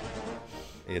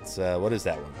 It's, what is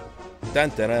that one? Dun,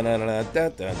 dun, dun, dun, dun,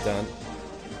 dun, dun, dun.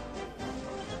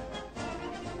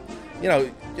 You know,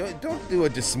 don't do a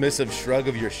dismissive shrug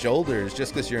of your shoulders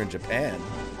just because you're in Japan.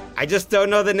 I just don't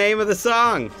know the name of the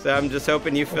song, so I'm just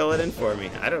hoping you fill it in for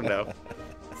me. I don't know.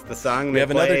 The song we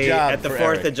have another job at the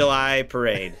 4th of July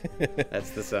parade. That's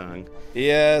the song.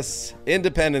 Yes,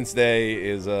 Independence Day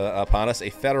is upon us, a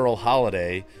federal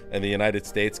holiday in the United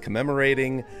States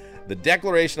commemorating the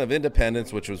Declaration of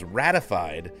Independence, which was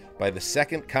ratified by the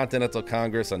Second Continental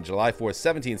Congress on July 4th,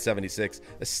 1776,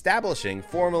 establishing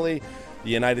formally the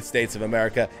United States of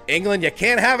America. England, you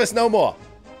can't have us no more.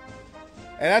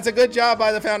 And that's a good job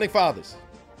by the Founding Fathers.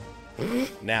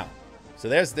 Now, so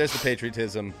there's the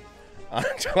patriotism on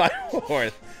July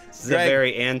 4th. This is Greg, a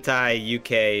very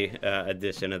anti-UK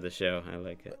edition of the show. I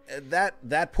like it.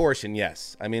 That portion,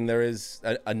 yes. I mean, there is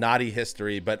a naughty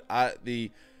history, but the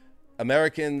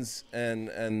Americans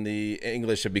and the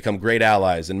English have become great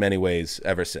allies in many ways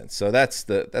ever since. So that's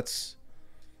good.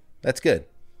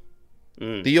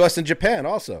 The U.S. and Japan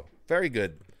also, very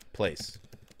good place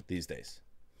these days.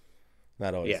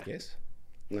 Not always the case.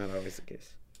 Not always the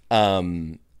case.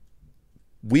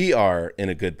 We are in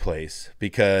a good place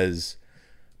because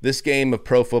this game of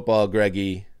pro football,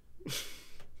 Greggy,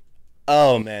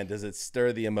 oh man, does it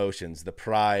stir the emotions, the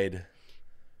pride,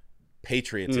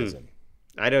 patriotism.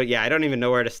 I don't even know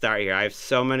where to start here. I have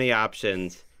so many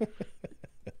options.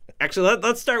 Actually,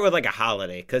 let's start with like a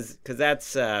holiday because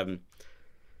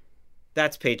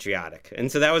that's patriotic.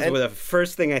 And so that was the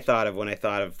first thing I thought of when I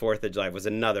thought of 4th of July was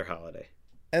another holiday.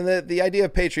 And the idea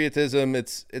of patriotism,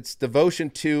 it's devotion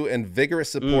to and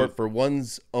vigorous support for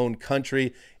one's own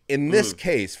country. In this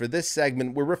case, for this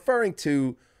segment, we're referring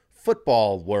to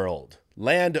football world,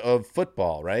 land of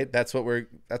football, right? That's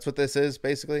what this is,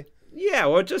 basically. Yeah,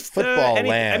 well, just football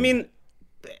land. I mean,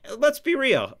 let's be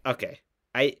real. Okay,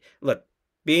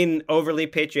 being overly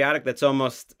patriotic, that's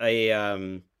almost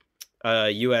a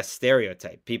U.S.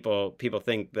 stereotype. People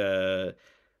think the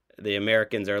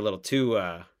Americans are a little too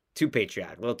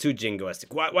patriotic, a little too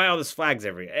jingoistic. Why all these flags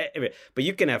everywhere? But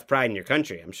you can have pride in your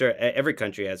country. I'm sure every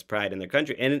country has pride in their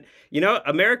country. And,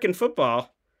 American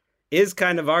football is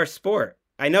kind of our sport.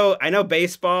 I know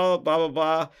baseball, blah, blah,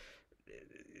 blah,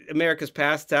 America's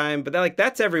pastime, but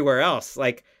that's everywhere else.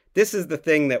 Like, this is the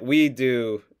thing that we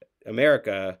do,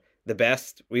 America, the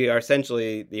best. We are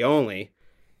essentially the only.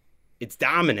 It's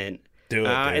dominant. Do it, dude.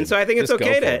 And so I think Just it's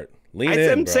okay go for to. it. Lean in,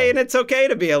 I'm bro. saying it's okay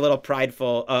to be a little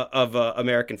prideful of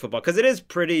American football, because it is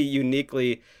pretty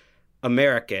uniquely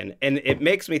American, and it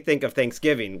makes me think of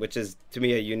Thanksgiving, which is to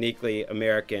me a uniquely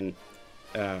American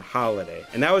holiday.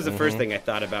 And that was the first thing I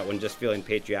thought about when just feeling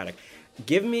patriotic.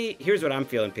 Here's what I'm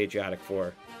feeling patriotic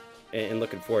for and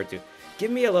looking forward to. Give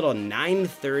me a little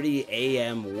 9:30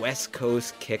 a.m. West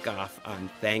Coast kickoff on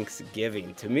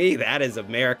Thanksgiving. To me, that is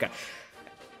America.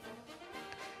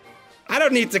 I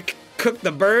don't need to cook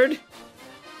the bird.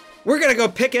 We're going to go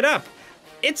pick it up.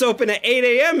 It's open at 8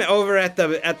 a.m. over at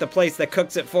the place that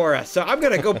cooks it for us. So I'm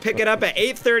going to go pick it up at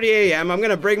 8:30 a.m. I'm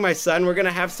going to bring my son. We're going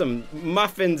to have some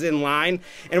muffins in line,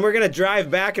 and we're going to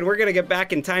drive back, and we're going to get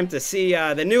back in time to see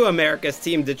the new America's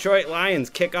team, Detroit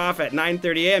Lions, kick off at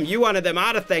 9:30 a.m. You wanted them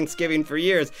out of Thanksgiving for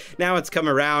years. Now it's come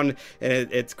around, and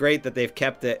it's great that they've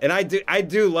kept it. And I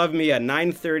do love me a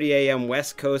 9:30 a.m.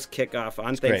 West Coast kickoff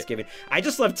on Thanksgiving. Great. I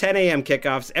just love 10 a.m.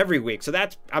 kickoffs every week. So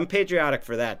I'm patriotic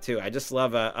for that, too. I just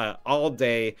love a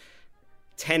all-day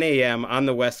 10 a.m. on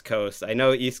the West Coast. I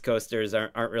know East Coasters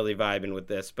aren't really vibing with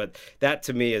this, but that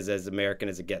to me is as American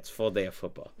as it gets. Full day of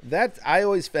football. That I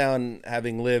always found,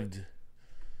 having lived,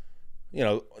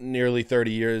 nearly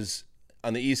 30 years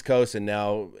on the East Coast and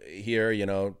now here,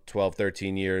 12,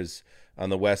 13 years on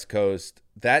the West Coast,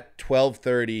 that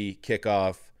 12:30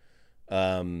 kickoff,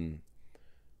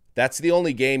 that's the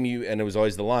only game and it was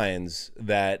always the Lions,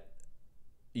 that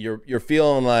you're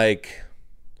feeling like,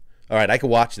 all right, I can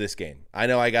watch this game. I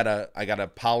know I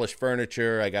gotta polish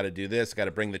furniture. I gotta do this. I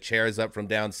gotta bring the chairs up from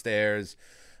downstairs.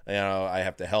 I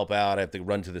have to help out. I have to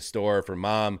run to the store for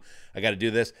Mom. I gotta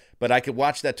do this. But I could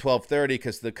watch that 12:30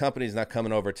 because the company's not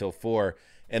coming over till 4.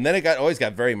 And then it always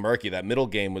got very murky. That middle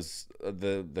game was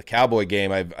the Cowboy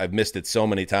game. I've missed it so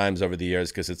many times over the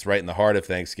years because it's right in the heart of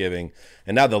Thanksgiving.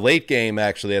 And now the late game,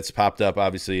 actually, that's popped up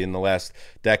obviously in the last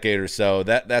decade or so.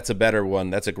 That's a better one.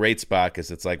 That's a great spot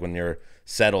because it's like when you're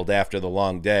settled after the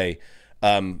long day.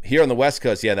 Here on the West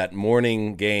Coast, that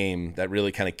morning game that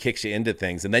really kind of kicks you into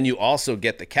things. And then you also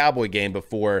get the Cowboy game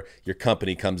before your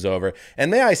company comes over.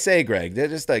 And may I say, Greg,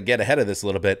 just to get ahead of this a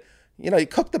little bit, you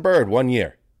cook the bird one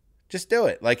year. Just do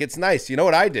it. Like, it's nice. You know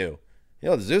what I do? You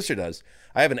know what the Zeuser does?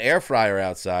 I have an air fryer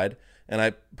outside, and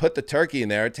I put the turkey in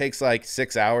there. It takes like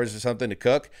 6 hours or something to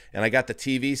cook, and I got the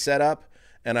TV set up,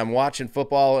 and I'm watching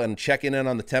football and checking in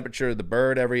on the temperature of the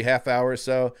bird every half hour or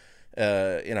so,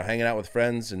 hanging out with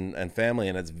friends and family,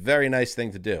 and it's a very nice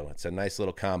thing to do. It's a nice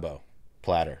little combo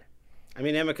platter. I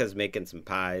mean, Emika's making some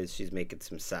pies. She's making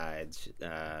some sides,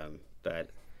 but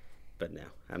no,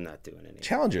 I'm not doing anything.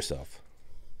 Challenge yourself.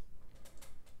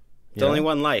 It's only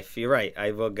one life. You're right.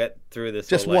 I will get through this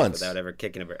just whole life once without ever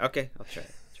kicking a bird. Okay, I'll try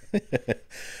it.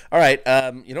 All right.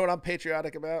 You know what I'm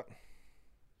patriotic about?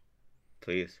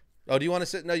 Please. Oh, do you want to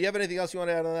sit? No, you have anything else you want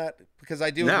to add on that? Because I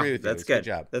do agree with you. That's good. Good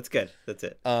job. That's good. That's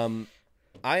it.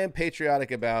 I am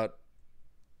patriotic about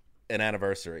an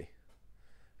anniversary.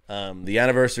 The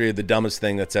anniversary of the dumbest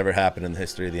thing that's ever happened in the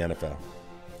history of the NFL.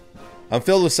 I'm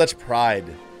filled with such pride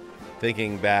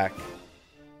thinking back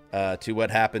to what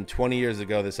happened 20 years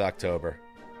ago this October.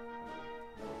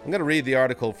 I'm going to read the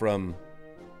article from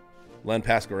Len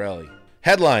Pasquarelli.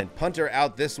 Headline, punter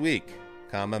out this week,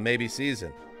 maybe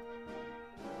season.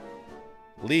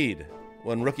 Lead,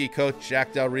 when rookie coach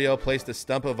Jack Del Rio placed a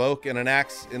stump of oak and an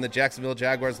axe in the Jacksonville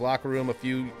Jaguars locker room a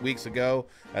few weeks ago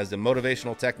as a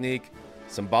motivational technique,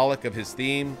 symbolic of his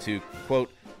theme to,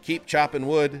 quote, keep chopping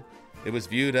wood, it was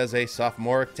viewed as a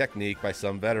sophomoric technique by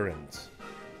some veterans.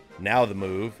 Now the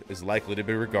move is likely to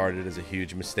be regarded as a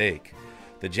huge mistake.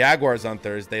 The Jaguars on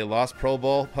Thursday lost Pro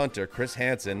Bowl punter Chris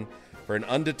Hansen for an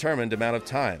undetermined amount of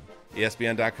time.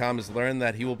 ESPN.com has learned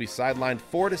that he will be sidelined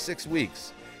 4 to 6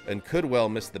 weeks and could well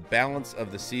miss the balance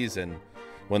of the season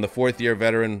when the fourth-year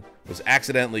veteran was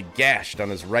accidentally gashed on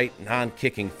his right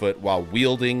non-kicking foot while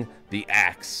wielding the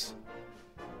axe.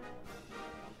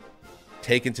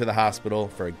 Taken to the hospital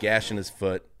for a gash in his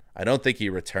foot. I don't think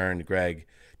he returned, Greg.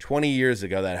 20 years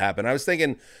ago that happened. I was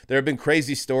thinking there have been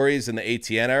crazy stories in the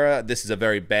ATN era. This is a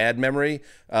very bad memory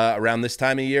around this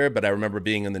time of year, but I remember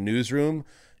being in the newsroom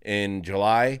in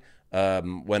July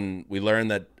when we learned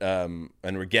that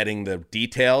and we're getting the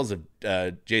details of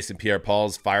Jason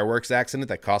Pierre-Paul's fireworks accident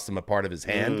that cost him a part of his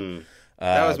hand.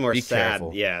 That was more sad.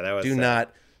 Careful. Yeah, that was Do sad.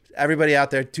 not, everybody out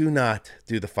there, do not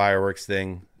do the fireworks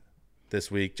thing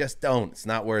this week. Just don't. It's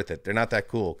not worth it. They're not that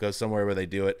cool. Go somewhere where they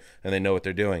do it and they know what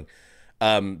they're doing.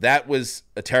 That was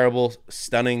a terrible,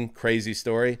 stunning, crazy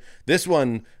story. This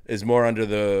one is more under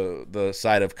the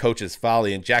side of coach's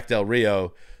folly. And Jack Del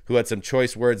Rio, who had some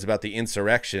choice words about the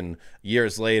insurrection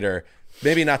years later,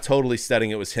 maybe not totally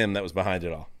studying it was him that was behind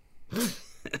it all.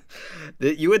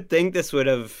 You would think this would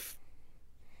have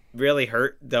really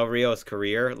hurt Del Rio's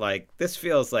career. Like, this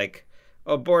feels like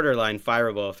a borderline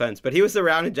fireable offense. But he was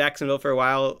around in Jacksonville for a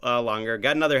while longer,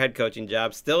 got another head coaching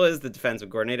job, still is the defensive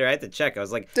coordinator. I had to check. I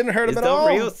was like, didn't hurt him at all.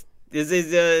 Is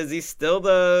he still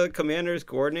the Commanders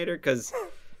coordinator? Because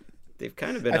they've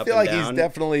kind of been up and down. I feel like he's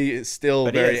definitely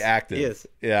still very active. He is.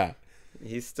 Yeah.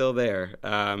 He's still there.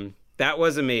 That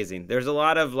was amazing. There's a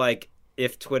lot of, like,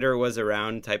 if Twitter was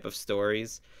around type of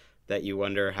stories that you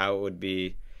wonder how it would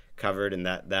be covered, and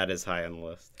that is high on the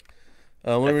list.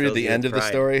 Let me read the end of the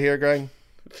story here, Greg.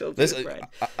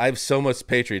 I have so much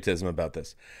patriotism about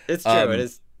this. It's true. It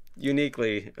is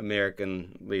uniquely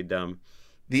Americanly dumb.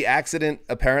 The accident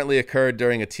apparently occurred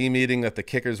during a team meeting that the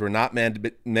kickers were not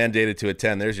mandated to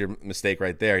attend. There's your mistake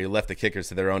right there. You left the kickers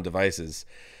to their own devices.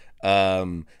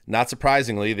 Not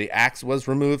surprisingly, the axe was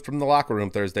removed from the locker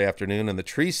room Thursday afternoon, and the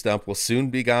tree stump will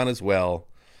soon be gone as well.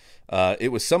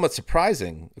 It was somewhat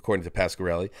surprising, according to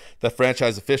Pasquarelli, that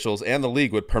franchise officials and the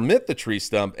league would permit the tree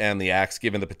stump and the axe,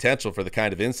 given the potential for the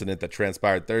kind of incident that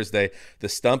transpired Thursday. The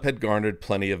stump had garnered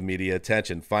plenty of media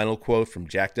attention. Final quote from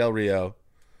Jack Del Rio,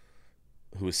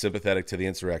 who was sympathetic to the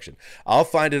insurrection. I'll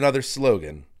find another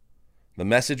slogan. The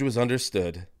message was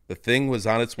understood. The thing was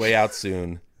on its way out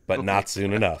soon, but not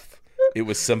soon enough. It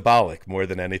was symbolic more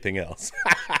than anything else.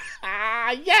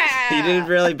 Yeah! He didn't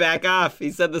really back off.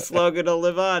 He said the slogan will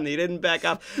live on. He didn't back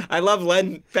off. I love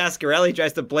Len Pasquarelli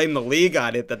tries to blame the league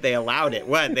on it that they allowed it.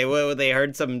 What? They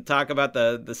heard some talk about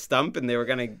the stump and they were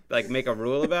going to, like, make a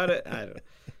rule about it? I don't know.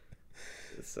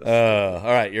 So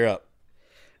all right, you're up.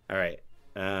 All right.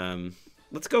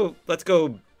 Let's go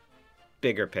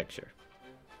bigger picture.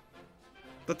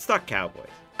 Let's talk Cowboys.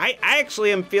 I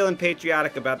actually am feeling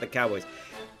patriotic about the Cowboys.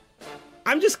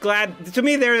 I'm just glad. To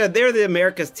me, they're the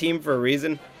America's team for a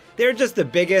reason. They're just the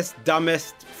biggest,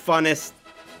 dumbest, funnest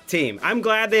team. I'm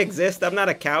glad they exist. I'm not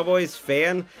a Cowboys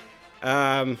fan.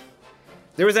 There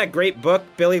was that great book,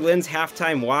 Billy Lynn's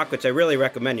Halftime Walk, which I really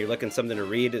recommend. You're looking for something to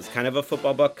read. It's kind of a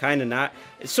football book, kind of not.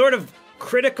 It's sort of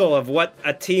critical of what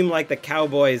a team like the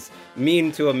Cowboys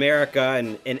mean to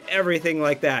America and everything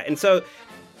like that. And so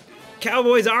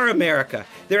Cowboys are America.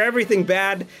 They're everything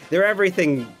bad. They're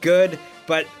everything good.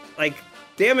 But, like,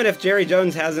 damn it if Jerry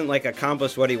Jones hasn't, like,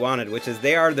 accomplished what he wanted, which is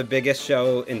they are the biggest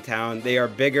show in town. They are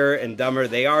bigger and dumber.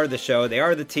 They are the show. They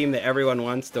are the team that everyone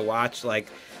wants to watch. Like,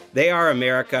 they are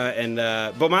America. And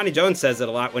Bomani Jones says it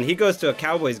a lot. When he goes to a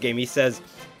Cowboys game, he says,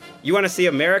 you want to see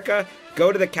America?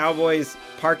 Go to the Cowboys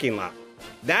parking lot.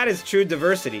 That is true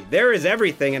diversity. There is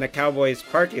everything in a Cowboys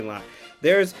parking lot.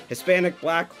 There's Hispanic,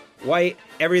 Black, white,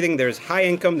 everything. There's high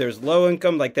income, there's low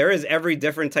income. Like, there is every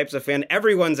different types of fan.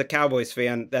 Everyone's a Cowboys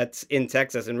fan that's in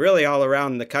Texas and really all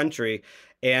around the country.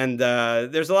 And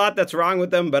there's a lot that's wrong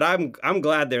with them, but I'm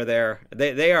glad they're there.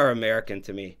 They are American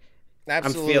to me.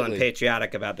 Absolutely. I'm feeling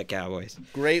patriotic about the Cowboys.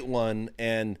 Great one.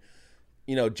 And,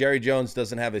 you know, Jerry Jones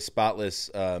doesn't have a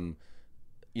spotless,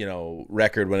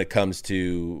 record when it comes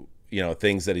to,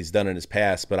 things that he's done in his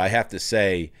past. But I have to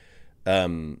say,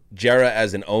 Jera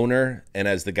as an owner and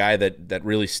as the guy that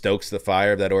really stokes the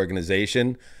fire of that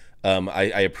organization,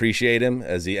 I appreciate him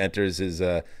as he enters he's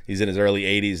in his early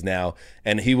 80s now,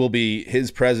 and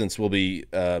his presence will be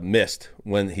missed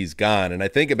when he's gone. And I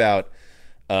think about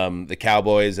the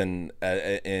Cowboys and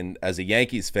as a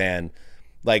Yankees fan,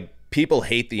 like, people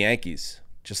hate the Yankees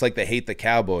just like they hate the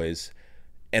Cowboys.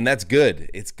 And that's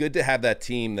good. It's good to have that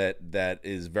team that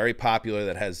is very popular,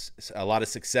 that has a lot of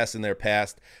success in their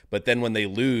past. But then when they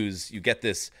lose, you get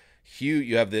this huge.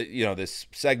 You have this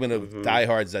segment of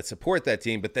diehards that support that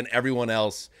team, but then everyone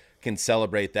else can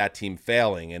celebrate that team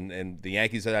failing. And the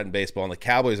Yankees are that in baseball, and the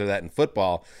Cowboys are that in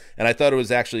football. And I thought it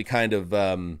was actually kind of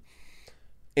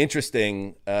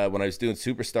interesting when I was doing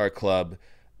Superstar Club.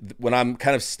 When I'm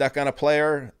kind of stuck on a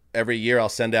player, every year I'll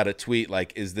send out a tweet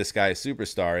like, "Is this guy a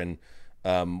superstar?" And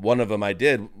one of them I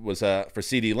did was for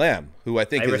CD Lamb, who I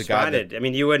think is responded. a guy. I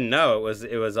mean, you wouldn't know.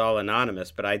 It was all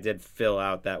anonymous, but I did fill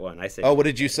out that one. I said. Oh, what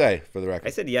did you say for the record?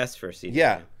 I said yes for CD.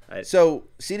 Yeah. Lamb. So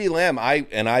CD Lamb,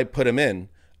 I put him in.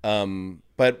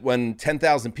 But when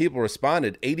 10,000 people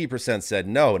responded, 80% said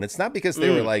no, and it's not because they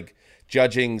were like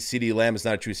judging CD Lamb as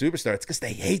not a true superstar. It's because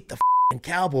they hate the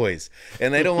Cowboys,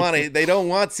 and they don't want they don't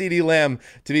want CD Lamb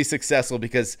to be successful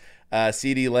because.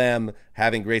 CD Lamb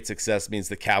having great success means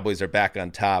the Cowboys are back on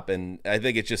top, and I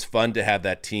think it's just fun to have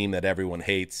that team that everyone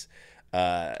hates.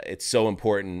 It's so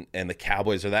important, and the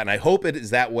Cowboys are that. And I hope it is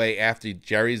that way after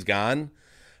Jerry's gone,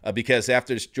 because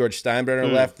after George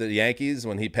Steinbrenner left the Yankees,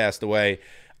 when he passed away,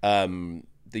 the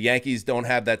Yankees don't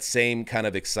have that same kind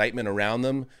of excitement around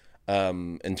them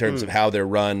in terms of how they're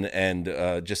run and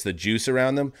just the juice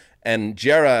around them. And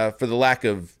Jera, for the lack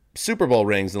of Super Bowl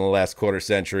rings in the last quarter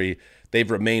century, they've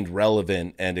remained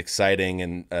relevant and exciting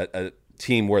and a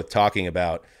team worth talking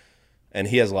about. And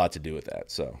he has a lot to do with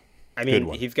that. So, I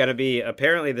mean, he's going to be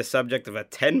apparently the subject of a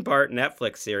 10-part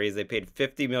Netflix series they paid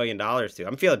 $50 million to.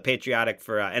 I'm feeling patriotic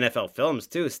for NFL Films,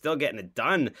 too, still getting it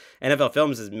done. NFL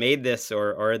Films has made this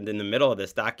or in the middle of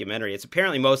this documentary. It's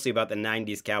apparently mostly about the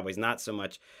 90s Cowboys, not so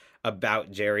much about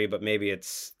Jerry, but maybe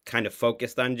it's kind of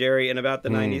focused on Jerry and about the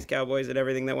 90s Cowboys and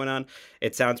everything that went on.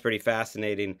 It sounds pretty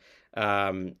fascinating.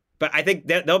 But I think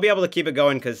they'll be able to keep it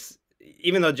going because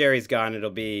even though Jerry's gone,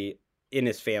 it'll be in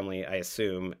his family, I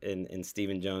assume, and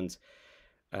Stephen Jones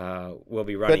will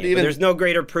be running. But there's no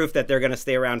greater proof that they're going to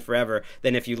stay around forever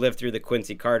than if you lived through the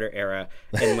Quincy Carter era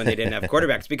and when they didn't have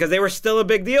quarterbacks, because they were still a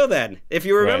big deal then. If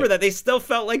you remember that, they still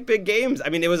felt like big games. I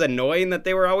mean, it was annoying that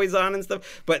they were always on and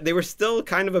stuff, but they were still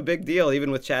kind of a big deal,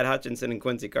 even with Chad Hutchinson and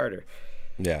Quincy Carter.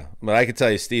 Yeah, but I can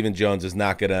tell you Stephen Jones is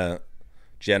not going to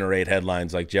generate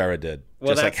headlines like Jared did.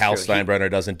 Well, just like Hal Steinbrenner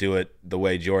doesn't do it the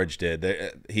way George did.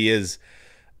 He is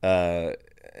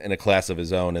in a class of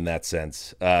his own in that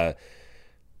sense.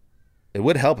 It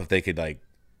would help if they could,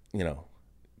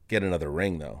 get another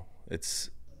ring, though.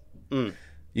 It's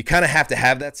you kind of have to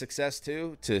have that success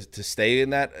too to stay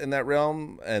in that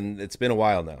realm, and it's been a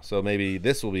while now. So maybe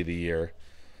this will be the year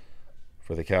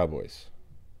for the Cowboys.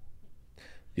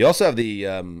 You also have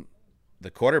the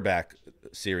quarterback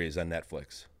series on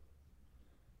Netflix.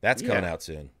 That's coming out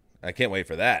soon. I can't wait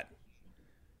for that.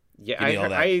 Yeah,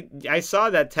 I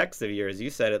saw that text of yours. You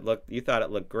said you thought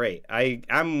it looked great.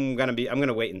 I'm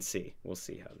gonna wait and see. We'll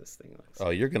see how this thing looks.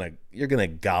 Oh, you're gonna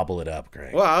gobble it up,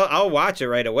 Greg. Well, I'll watch it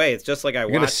right away. It's just like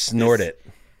you're gonna snort it.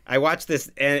 I watched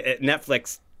this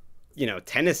Netflix,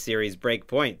 tennis series Break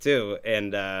Point too,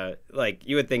 and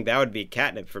you would think that would be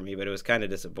catnip for me, but it was kind of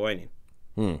disappointing.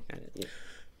 And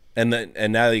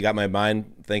now that you got my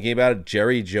mind thinking about it,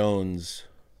 Jerry Jones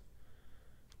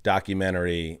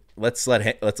documentary. Let's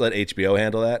let HBO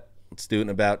handle that. Let's do it in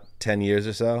about 10 years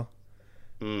or so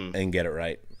and get it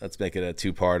right. Let's make it a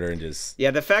two-parter and just...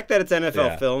 Yeah, the fact that it's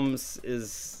NFL Films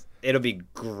it'll be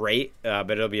great,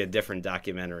 but it'll be a different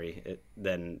documentary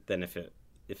than if it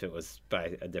was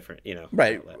by a different,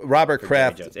 Right. outlet. Robert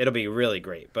Kraft. It'll be really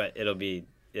great, but it'll be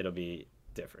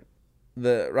different.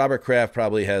 The Robert Kraft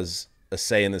probably has a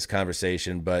say in this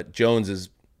conversation, but Jones is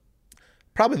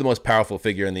probably the most powerful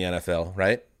figure in the NFL,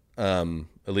 right?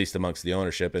 At least amongst the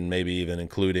ownership, and maybe even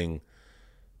including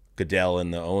Goodell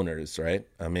and the owners, right?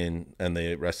 I mean, and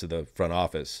the rest of the front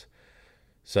office.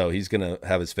 So he's going to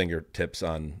have his fingertips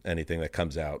on anything that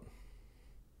comes out.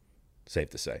 Safe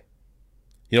to say.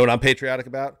 You know what I'm patriotic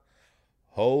about?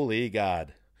 Holy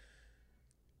God.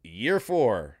 Year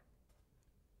 4,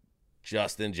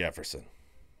 Justin Jefferson.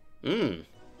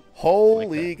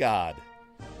 Holy God.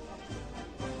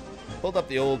 Pulled up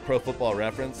the old Pro Football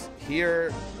Reference.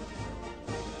 Here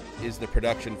is the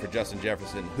production for Justin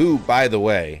Jefferson, who, by the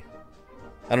way,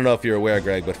 I don't know if you're aware,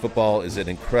 Greg, but football is an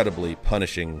incredibly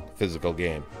punishing physical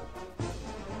game.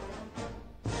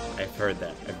 I've heard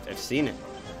that. I've seen it.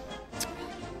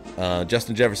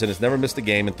 Justin Jefferson has never missed a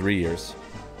game in 3 years.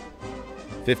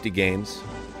 50 games.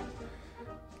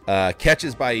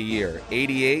 Catches by a year.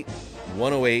 88,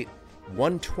 108,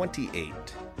 128.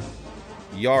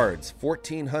 Yards,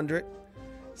 1,400.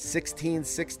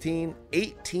 1616,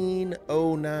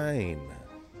 1809.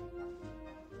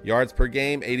 Yards per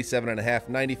game, 87.5,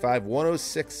 95,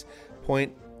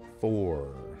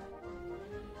 106.4.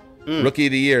 Rookie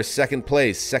of the year, second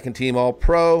place, second team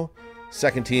All-Pro,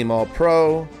 second team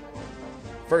All-Pro,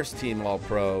 first team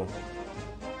All-Pro,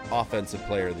 offensive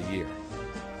player of the year.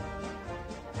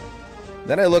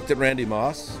 Then I looked at Randy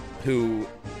Moss, who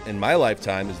in my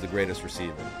lifetime is the greatest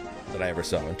receiver that I ever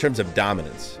saw in terms of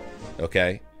dominance.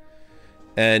 Okay?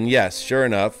 And yes, sure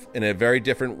enough, in a very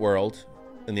different world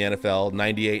in the NFL,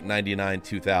 98, 99,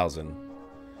 2000,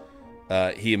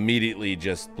 he immediately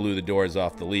just blew the doors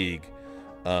off the league.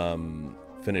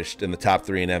 Finished in the top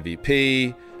 3 in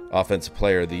MVP, Offensive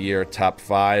Player of the Year, top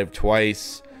 5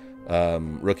 twice,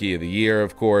 Rookie of the Year,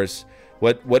 of course.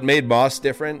 What made Moss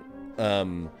different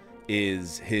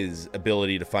is his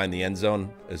ability to find the end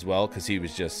zone as well, because he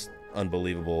was just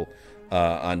unbelievable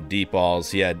on deep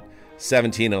balls. He had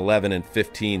 17, 11, and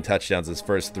 15 touchdowns his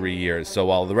first 3 years. So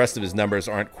while the rest of his numbers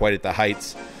aren't quite at the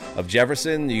heights of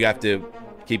Jefferson, you have to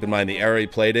keep in mind the era he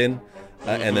played in.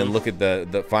 and then look at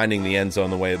the finding the end zone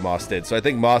the way Moss did. So I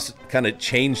think Moss kind of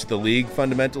changed the league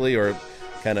fundamentally, or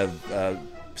kind of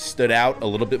stood out a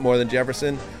little bit more than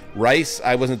Jefferson. Rice,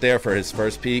 I wasn't there for his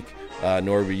first peak,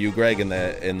 nor were you, Greg, in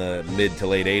the mid to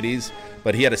late 80s.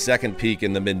 But he had a second peak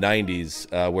in the mid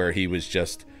 90s where he was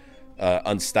just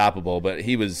unstoppable. But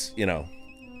he was,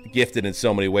 gifted in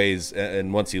so many ways.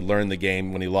 And once he learned the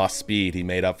game, when he lost speed, he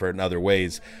made up for it in other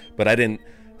ways. But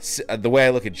the way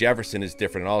I look at Jefferson is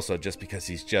different also, just because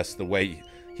he's just the way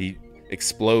he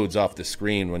explodes off the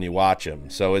screen when you watch him.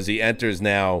 So as he enters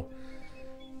now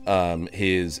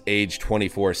his age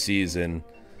 24 season,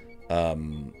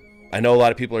 I know a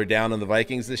lot of people are down on the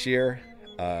Vikings this year.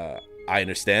 I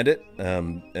understand it.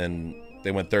 And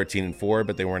they went 13-4,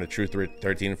 but they weren't a true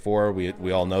 13-4.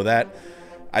 We all know that.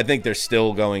 I think they're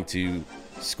still going to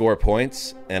score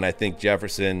points, and I think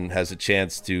Jefferson has a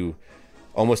chance to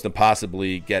almost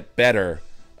impossibly get better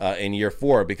in year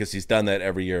 4, because he's done that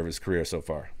every year of his career so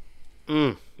far.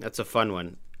 That's a fun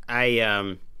one.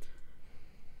 I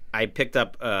picked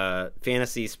up a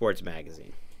fantasy sports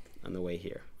magazine on the way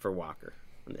here for Walker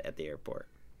at the airport.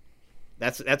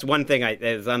 That's one thing that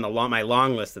is on my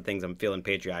long list of things I'm feeling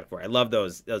patriotic for. I love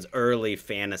those early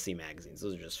fantasy magazines.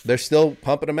 Those are just they're still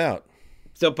pumping them out.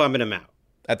 Still pumping them out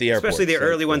at the airport, especially the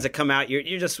early ones that come out.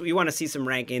 You want to see some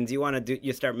rankings.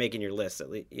 You start making your list.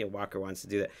 At least, Walker wants to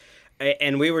do that.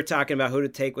 And we were talking about who to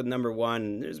take with number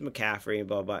 1. There's McCaffrey and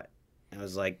blah blah. I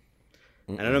was like,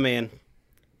 I don't know, man.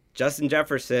 Justin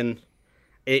Jefferson.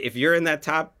 If you're in that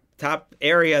top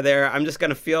area there, I'm just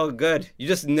gonna feel good. You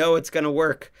just know it's gonna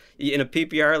work. In a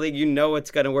PPR league, you know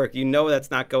it's gonna work. You know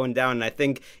that's not going down. And I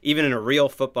think even in a real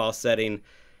football setting,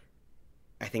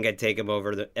 I think I'd take him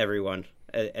over everyone.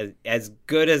 As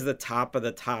good as the top of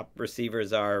the top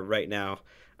receivers are right now,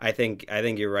 I think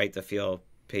you're right to feel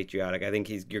patriotic. I think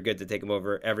you're good to take him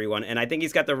over everyone, and I think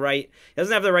he's got he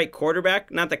doesn't have the right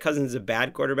quarterback. Not that Cousins is a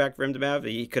bad quarterback for him to have.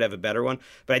 He could have a better one,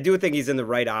 but I do think he's in the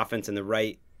right offense and the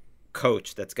right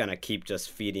coach that's gonna keep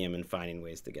just feeding him and finding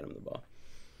ways to get him the ball.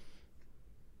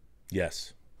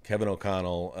 Yes, Kevin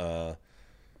O'Connell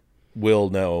will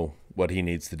know what he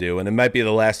needs to do, and it might be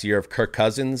the last year of Kirk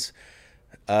Cousins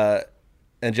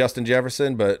and Justin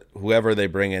Jefferson, but whoever they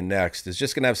bring in next is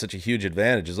just going to have such a huge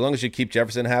advantage. As long as you keep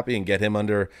Jefferson happy and get him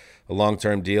under a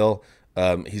long-term deal,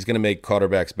 he's going to make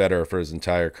quarterbacks better for his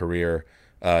entire career.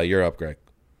 You're up, Greg.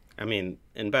 I mean,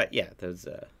 those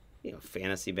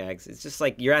fantasy bags. It's just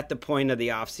like you're at the point of the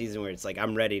off season where it's like,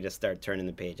 I'm ready to start turning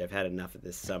the page. I've had enough of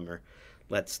this summer.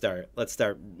 Let's start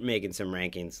making some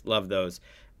rankings. Love those.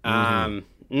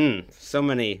 So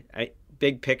many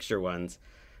big picture ones.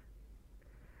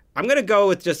 I'm going to go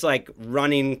with just like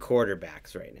running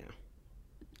quarterbacks right now.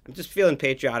 I'm just feeling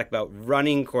patriotic about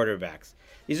running quarterbacks.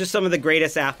 These are some of the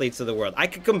greatest athletes of the world. I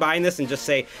could combine this and just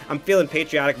say I'm feeling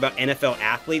patriotic about NFL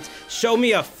athletes. Show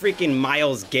me a freaking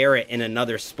Myles Garrett in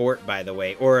another sport, by the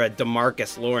way, or a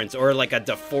DeMarcus Lawrence, or like a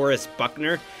DeForest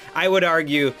Buckner. I would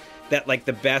argue that like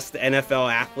the best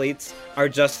NFL athletes are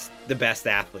just the best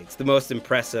athletes, the most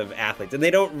impressive athletes, and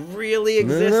they don't really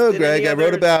exist. No, Greg. I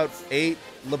wrote about 8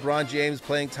 LeBron James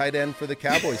playing tight end for the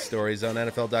Cowboys stories on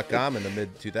NFL.com in the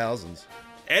mid-2000s.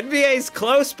 NBA's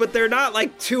close, but they're not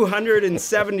like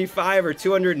 275 or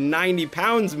 290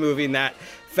 pounds moving that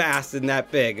fast and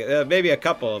that big. Maybe a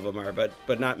couple of them are,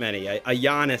 but not many. A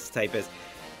Giannis type is.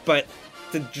 But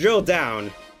to drill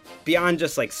down beyond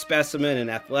just like specimen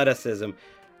and athleticism,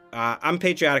 I'm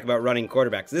patriotic about running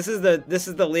quarterbacks. This is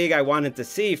the league I wanted to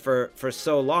see for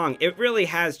so long. It really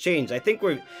has changed. I think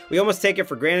we almost take it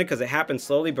for granted because it happened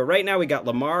slowly. But right now we got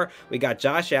Lamar, we got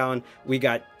Josh Allen, we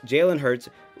got Jalen Hurts,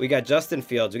 we got Justin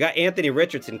Fields, we got Anthony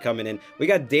Richardson coming in, we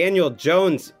got Daniel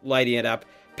Jones lighting it up.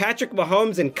 Patrick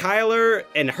Mahomes and Kyler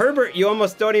and Herbert, you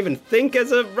almost don't even think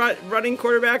as a running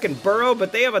quarterback, and Burrow,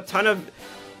 but they have a ton of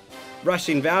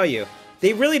rushing value.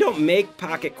 They really don't make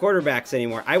pocket quarterbacks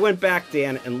anymore. I went back,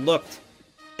 Dan, and looked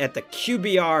at the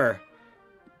QBR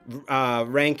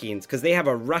rankings because they have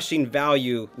a rushing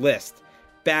value list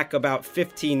back about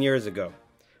 15 years ago.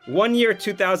 One year,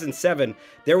 2007,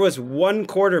 there was one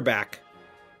quarterback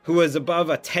who was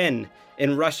above a 10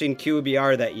 in rushing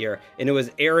QBR that year, and it was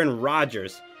Aaron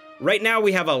Rodgers. Right now,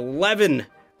 we have 11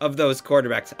 of those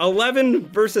quarterbacks. 11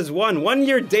 versus 1. One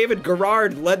year, David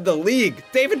Garrard led the league.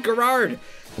 David Garrard!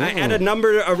 I had a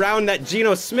number around that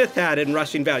Geno Smith had in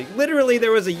rushing value. Literally,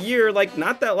 there was a year, like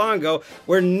not that long ago,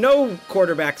 where no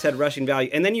quarterbacks had rushing value.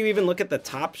 And then you even look at the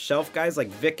top shelf guys like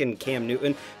Vic and Cam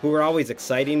Newton, who were always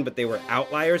exciting, but they were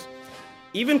outliers.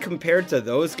 Even compared to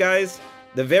those guys,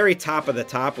 the very top of the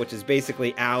top, which is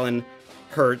basically Allen,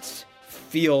 Hurts,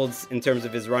 Fields in terms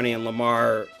of his running and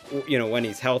Lamar, when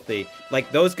he's healthy.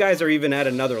 Like, those guys are even at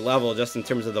another level just in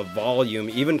terms of the volume,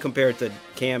 even compared to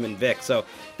Cam and Vic. So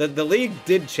the league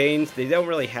did change. They don't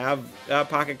really have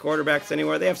pocket quarterbacks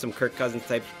anymore. They have some Kirk Cousins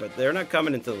types, but they're not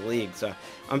coming into the league. So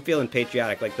I'm feeling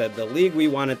patriotic. Like, the league we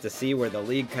wanted to see, where the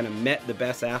league kind of met the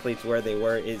best athletes where they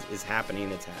were, is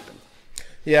happening. It's happened.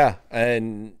 Yeah,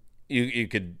 and you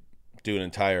could do an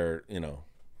entire,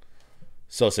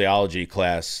 sociology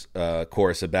class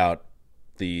course about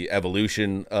the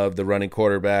evolution of the running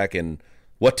quarterback and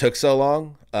what took so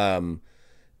long. And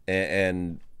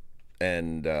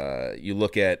you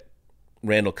look at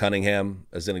Randall Cunningham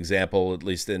as an example. At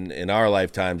least in our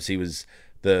lifetimes, he was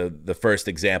the first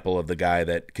example of the guy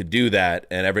that could do that,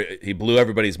 and he blew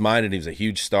everybody's mind, and he was a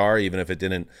huge star, even if it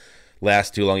didn't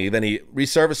last too long. Then he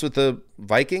resurfaced with the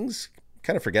Vikings.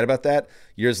 Kind of forget about that.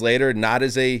 Years later, not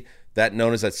as that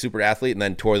known as that super athlete, and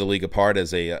then tore the league apart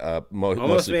as a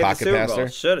mostly pocket passer.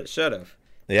 Should have.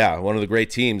 Yeah, one of the great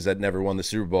teams that never won the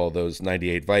Super Bowl, those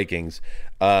 98 Vikings,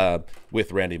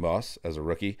 with Randy Moss as a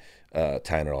rookie,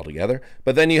 tying it all together.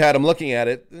 But then you had him looking at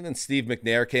it, and then Steve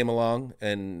McNair came along,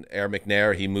 and Air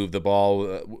McNair, he moved the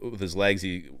ball with his legs.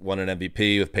 He won an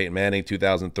MVP with Peyton Manning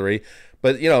 2003.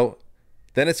 But,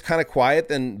 then it's kind of quiet.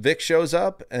 Then Vic shows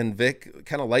up, and Vic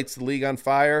kind of lights the league on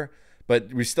fire.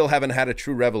 But we still haven't had a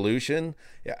true revolution.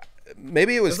 Yeah,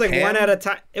 maybe it was like Cam. one at a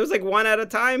time. It was like one at a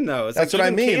time, though. That's what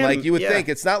I mean. Cam, like, you would think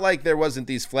it's not like there wasn't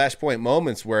these flashpoint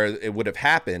moments where it would have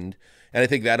happened. And I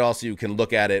think that also you can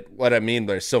look at it. What I mean,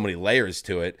 there's so many layers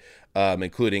to it,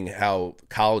 including how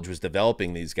college was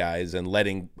developing these guys and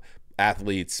letting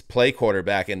athletes play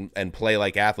quarterback and play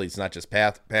like athletes, not just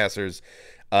passers.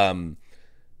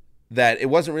 That it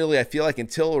wasn't really, I feel like,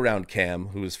 until around Cam,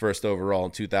 who was first overall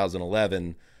in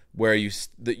 2011, where you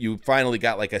finally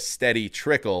got like a steady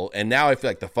trickle. And now I feel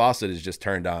like the faucet is just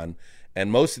turned on,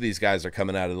 and most of these guys are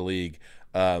coming out of the league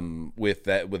with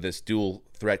this dual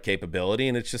threat capability,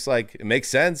 and it's just like, it makes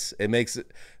sense. It makes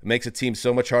a team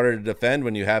so much harder to defend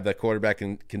when you have that quarterback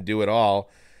can do it all.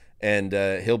 And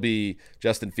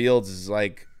Justin Fields is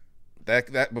like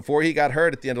that before he got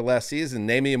hurt at the end of last season.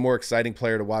 Name me a more exciting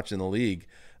player to watch in the league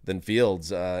than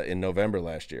Fields in November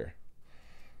last year.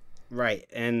 Right.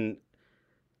 And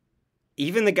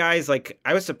even the guys, like,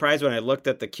 I was surprised when I looked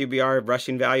at the QBR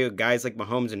rushing value of guys like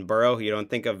Mahomes and Burrow, who you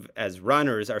don't think of as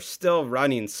runners, are still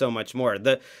running so much more.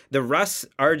 The Russ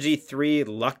RG3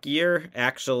 luck year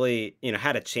actually,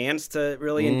 had a chance to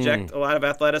really inject a lot of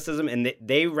athleticism, and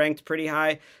they ranked pretty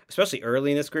high, especially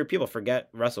early in his career. People forget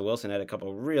Russell Wilson had a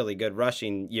couple really good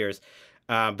rushing years.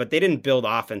 But they didn't build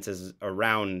offenses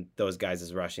around those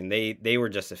guys' rushing. They were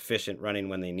just efficient running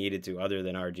when they needed to, other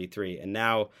than RG3. And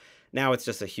now it's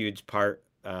just a huge part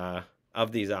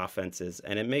of these offenses,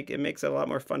 and it makes it a lot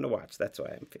more fun to watch. That's why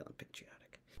I'm feeling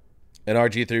patriotic. And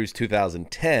RG3 was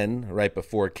 2010, right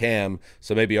before Cam.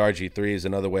 So maybe RG3 is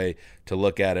another way to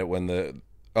look at it.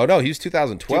 Oh no, he was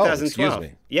 2012. Excuse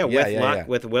me. Yeah,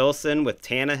 with Wilson, with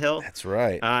Tannehill. That's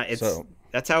right.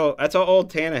 That's how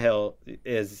old Tannehill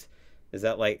is. Is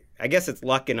that, like, I guess it's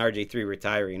luck in RG3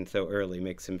 retiring so early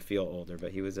makes him feel older,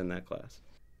 but he was in that class.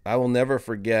 I will never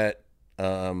forget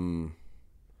being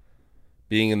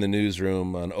in the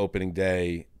newsroom on opening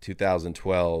day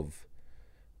 2012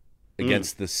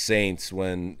 against the Saints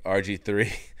when RG3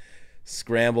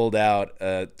 scrambled out,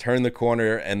 turned the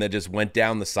corner, and then just went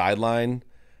down the sideline,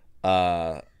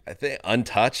 I think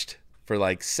untouched for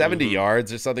like 70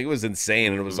 yards or something. It was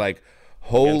insane, and it was like,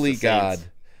 holy God.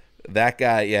 That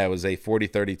guy, it was a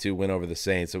 40-32 win over the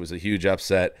Saints. It was a huge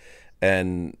upset.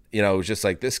 And, it was just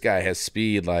like, this guy has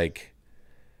speed. Like,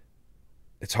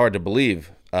 it's hard to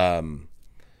believe.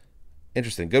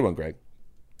 Interesting. Good one, Greg.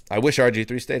 I wish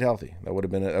RG3 stayed healthy. That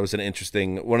was an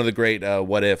interesting, one of the great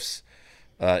what ifs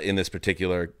in this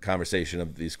particular conversation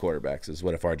of these quarterbacks is,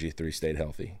 what if RG3 stayed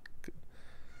healthy? I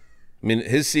mean,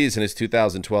 his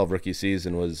 2012 rookie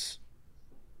season was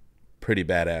pretty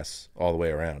badass all the way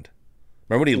around.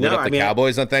 Remember when he lit up the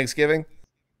Cowboys on Thanksgiving?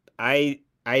 I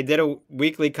did a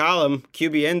weekly column,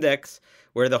 QB Index,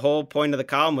 where the whole point of the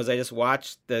column was I just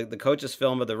watched the coaches'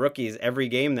 film of the rookies every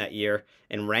game that year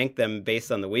and ranked them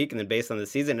based on the week and then based on the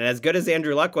season. And as good as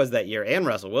Andrew Luck was that year, and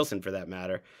Russell Wilson for that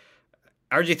matter,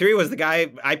 RG3 was the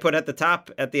guy I put at the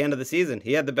top at the end of the season.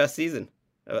 He had the best season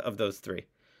of those three.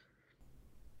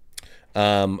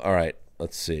 All right,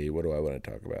 let's see. What do I want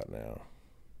to talk about now?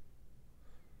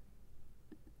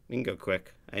 We can go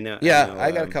quick. I know.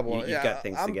 I got a couple. You've got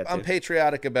things to get to. I'm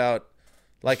patriotic about,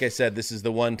 like I said, this is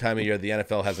the one time of year the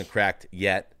NFL hasn't cracked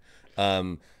yet.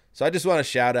 So I just want to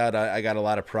shout out, I got a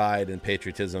lot of pride and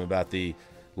patriotism about the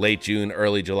late June,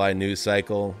 early July news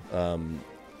cycle.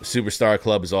 Superstar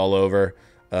Club is all over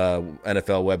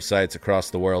NFL websites across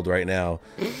the world right now.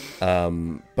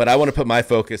 But I want to put my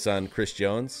focus on Chris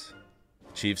Jones,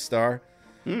 Chiefs star,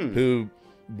 who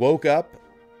woke up,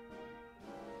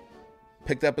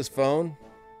 picked up his phone,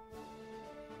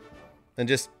 and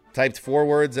just typed 4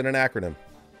 words in an acronym.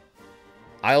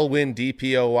 I'll win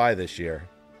DPOY this year.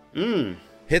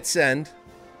 Hit send,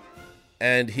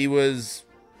 and he was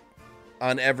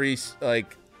on every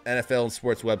like NFL and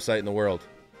sports website in the world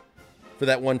for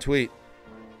that one tweet.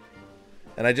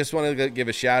 And I just wanted to give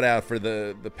a shout out for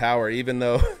the power, even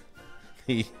though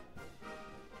he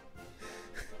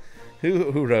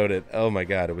who wrote it? Oh my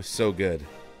God, it was so good.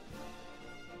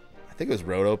 I think it was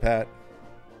Rotopat.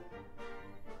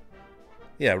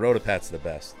 Yeah, Rotopat's the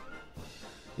best.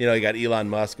 You know, you got Elon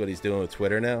Musk, what he's doing with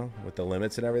Twitter now, with the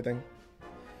limits and everything.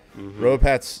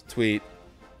 Rotopat's tweet,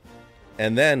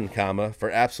 and then, comma, for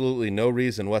absolutely no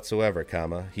reason whatsoever,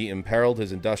 comma, he imperiled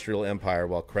his industrial empire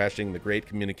while crashing the great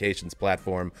communications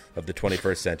platform of the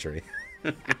 21st century.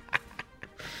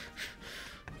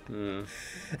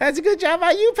 That's a good job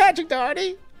by you, Patrick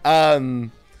Doherty. But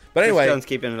anyway, Jones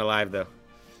keeping it alive, though.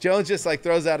 Jones just like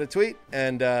throws out a tweet,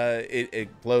 and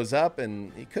it blows up,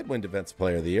 and he could win Defensive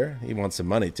Player of the Year. He wants some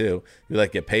money too. He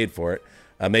like get paid for it.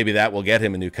 Maybe that will get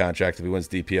him a new contract if he wins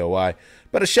DPOY.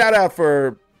 But a shout out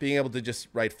for being able to just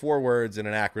write 4 words in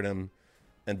an acronym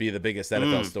and be the biggest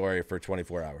NFL story for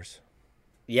 24 hours.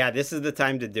 Yeah, this is the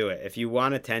time to do it. If you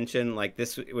want attention, like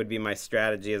this would be my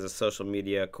strategy as a social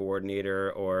media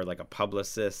coordinator or like a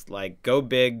publicist. Like go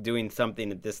big doing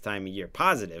something at this time of year.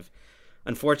 Positive.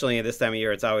 Unfortunately, at this time of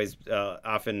year, it's always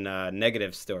often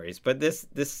negative stories. But this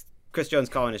Chris Jones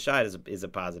calling a shot is a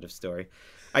positive story.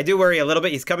 I do worry a little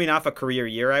bit. He's coming off a career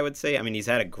year, I would say. I mean, he's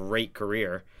had a great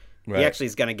career. Right. He actually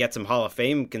is going to get some Hall of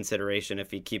Fame consideration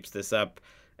if he keeps this up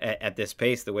at this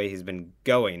pace the way he's been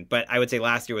going. But I would say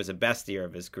last year was the best year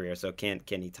of his career, so can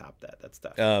he top that? That's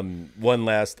tough. One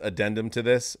last addendum to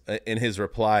this. In his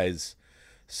replies,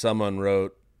 someone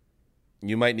wrote,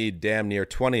 "You might need damn near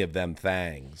 20 of them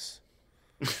things,"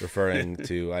 referring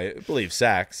to, I believe,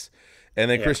 sacks. And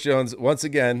then Chris Jones, once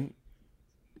again,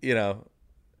 you know,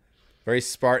 very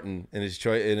Spartan in his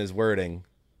choice, in his wording,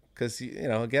 because, you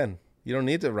know, again, you don't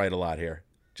need to write a lot here,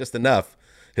 just enough.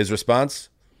 His response,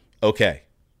 okay.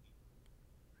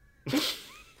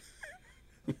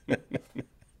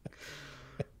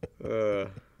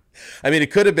 I mean,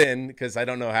 it could have been, because I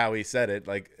don't know how he said it,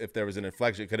 like if there was an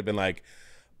inflection, it could have been like,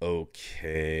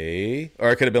 okay,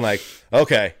 or it could have been like,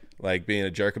 okay, like being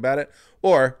a jerk about it,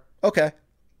 or okay,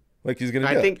 like he's gonna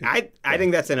do it. I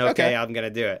think that's an okay. I'm gonna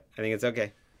do it. I think it's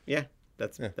okay. Yeah,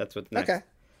 that's what's next. Okay.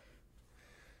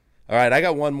 All right, I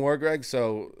got one more, Greg.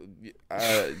 So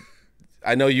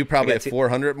I know you probably have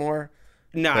 400 more.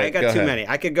 No, I got too many.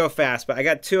 I could go fast, but I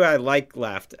got 2 I like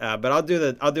left. But I'll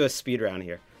do a speed round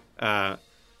here.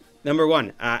 Number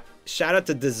 1, shout out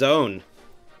to DAZN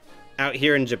out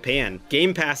here in Japan.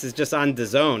 Game Pass is just on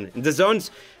DAZN. And DAZN's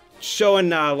showing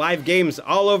live games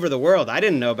all over the world. I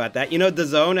didn't know about that. You know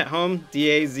DAZN at home?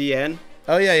 DAZN?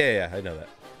 Oh, yeah. I know that.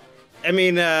 I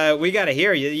mean, we got to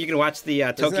hear you. You can watch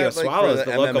the Tokyo Swallows.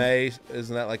 The MMA,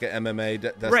 isn't that like an MMA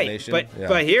destination? Right,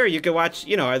 but here you can watch,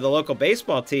 you know, the local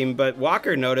baseball team. But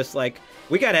Walker noticed, like,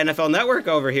 we got NFL Network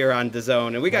over here on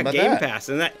DAZN, and we got Game Pass.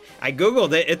 And that I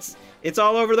googled it. It's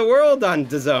all over the world on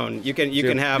DAZN. You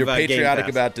can have you're patriotic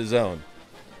Game Pass. About DAZN.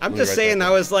 I'm just saying,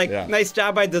 I was like, nice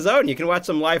job by DAZN. You can watch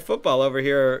some live football over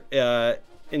here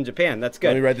in Japan. That's good.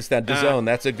 Let me write this down. DAZN.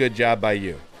 That's a good job by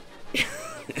you.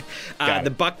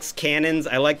 The Bucks cannons,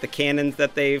 I like the cannons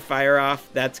that they fire off.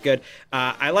 That's good.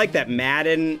 I like that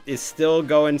Madden is still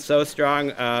going so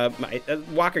strong.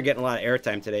 Walker getting a lot of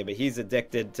airtime today, but he's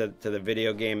addicted to the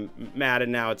video game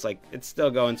Madden now. It's still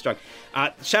going strong.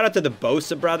 Shout out to the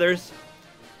Bosa brothers.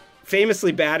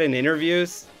 Famously bad in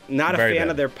interviews. Not a fan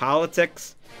of their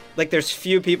politics. Like, there's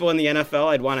few people in the NFL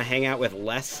I'd want to hang out with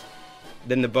less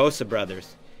than the Bosa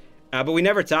brothers. But we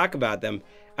never talk about them.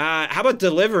 How about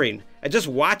delivering? Just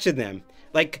watching them.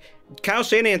 Like, Kyle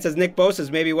Shanahan says Nick Bosa is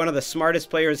maybe one of the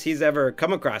smartest players he's ever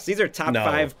come across. These are top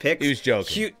 5 picks. He was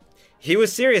joking. He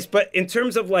was serious. But in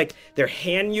terms of, like, their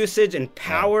hand usage and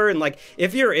power, and, like,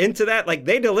 if you're into that, like,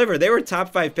 they deliver. They were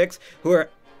top 5 picks who are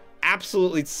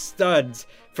absolutely studs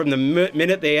from the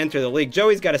minute they enter the league.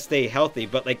 Joey's got to stay healthy,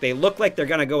 but, like, they look like they're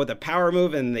going to go with a power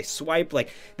move, and they swipe. Like,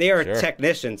 they are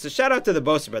technicians. So shout out to the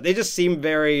Bosa brothers. They just seem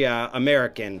very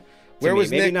American. Where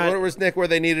was Nick? Where was Nick? Where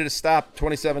they needed to stop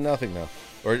 27-0 though,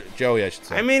 or Joey, I should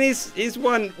say. I mean, he's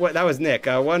one. That was Nick,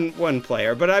 one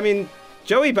player. But I mean,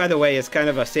 Joey, by the way, is kind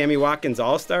of a Sammy Watkins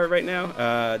all-star right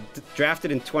now.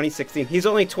 Drafted in 2016. He's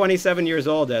only 27 years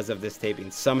old as of this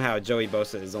taping. Somehow, Joey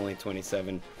Bosa is only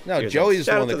 27. No, Joey's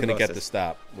the one that couldn't get the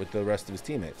stop with the rest of his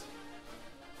teammates.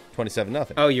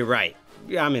 27-0. Oh, you're right.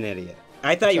 Yeah, I'm an idiot.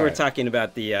 I thought you were talking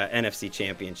about the NFC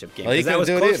Championship game. Well, Because that was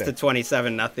close to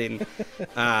 27-0.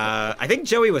 I think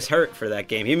Joey was hurt for that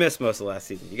game. He missed most of last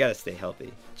season. You got to stay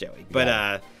healthy, Joey.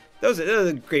 But those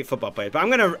are great football players. But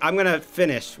I'm gonna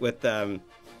finish with a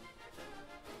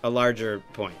larger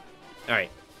point. All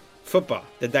right, football.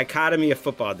 The dichotomy of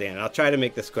football, Dan. I'll try to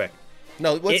make this quick.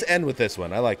 No, let's end with this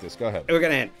one. I like this. Go ahead. We're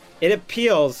gonna end. It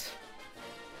appeals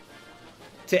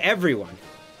to everyone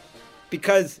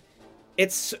because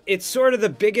it's sort of the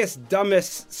biggest,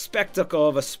 dumbest spectacle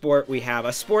of a sport we have.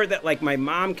 A sport that, like, my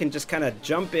mom can just kind of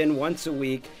jump in once a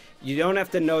week. You don't have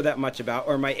to know that much about.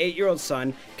 Or my 8-year-old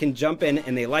son can jump in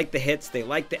and they like the hits, they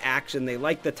like the action, they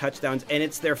like the touchdowns, and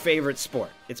it's their favorite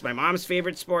sport. It's my mom's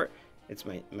favorite sport. It's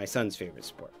my son's favorite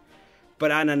sport.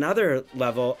 But on another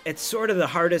level, it's sort of the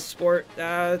hardest sport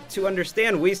to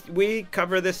understand. We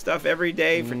cover this stuff every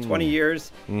day for 20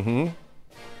 years. Mm-hmm.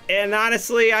 And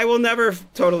honestly, I will never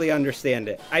totally understand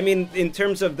it. I mean, in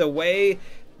terms of the way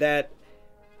that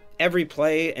every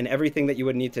play and everything that you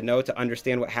would need to know to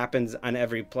understand what happens on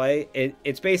every play,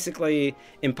 it's basically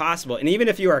impossible. And even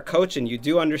if you are a coach and you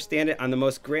do understand it on the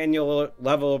most granular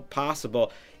level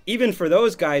possible, even for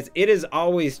those guys, it is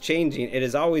always changing. It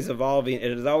is always evolving.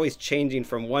 It is always changing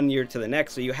from one year to the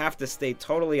next. So you have to stay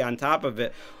totally on top of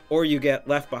it or you get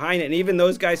left behind. And even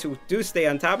those guys who do stay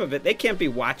on top of it, they can't be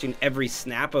watching every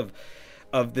snap of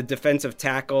the defensive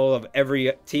tackle of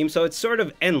every team. So it's sort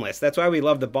of endless. That's why we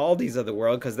love the Baldies of the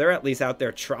world, because they're at least out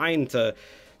there trying to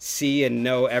see and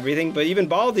know everything. But even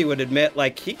Baldy would admit,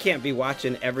 like, he can't be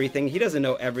watching everything. He doesn't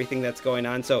know everything that's going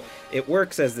on. So it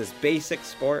works as this basic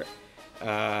sport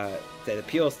that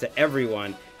appeals to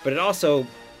everyone, but it also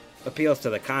appeals to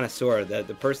the connoisseur, the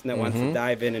person that wants to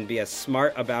dive in and be as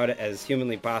smart about it as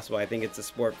humanly possible. I think it's a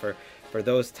sport for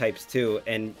those types too,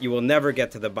 and you will never get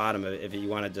to the bottom of it if you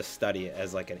want to just study it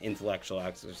as like an intellectual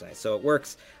exercise. So it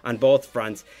works on both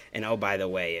fronts, and oh, by the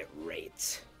way, it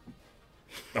rates.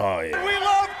 Oh, yeah. We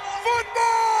love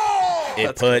football!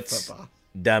 It puts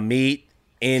the meat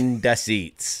in the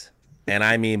seats. And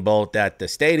I mean both at the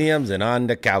stadiums and on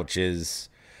the couches.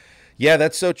 Yeah,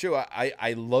 that's so true.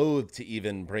 I loathe to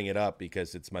even bring it up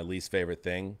because it's my least favorite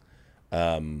thing.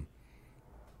 The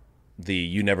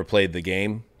you never played the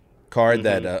game card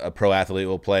that a pro athlete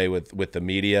will play with the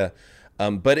media.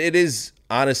 But it is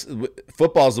honest.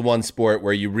 Football is the one sport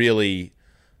where you really,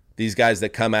 these guys that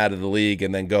come out of the league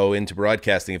and then go into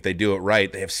broadcasting, if they do it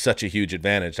right, they have such a huge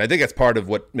advantage. I think that's part of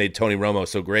what made Tony Romo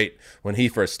so great when he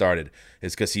first started,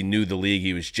 is because he knew the league.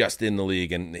 He was just in the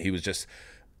league and he was just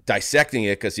dissecting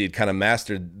it because he had kind of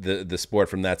mastered the sport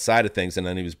from that side of things, and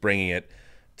then he was bringing it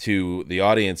to the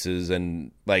audiences.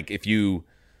 And like, if you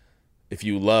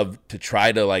love to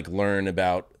try to like learn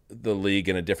about the league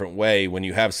in a different way, when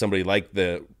you have somebody like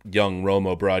the young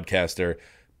Romo broadcaster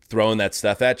throwing that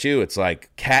stuff at you, it's like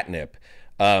catnip.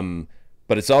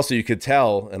 But it's also, you could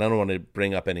tell, and I don't want to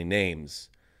bring up any names,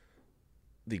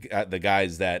 the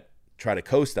guys that try to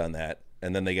coast on that,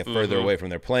 and then they get further away from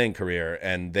their playing career,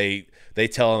 and they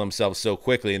tell themselves so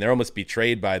quickly, and they're almost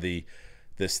betrayed by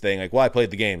this thing, like, well, I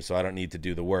played the game, so I don't need to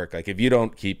do the work. Like, if you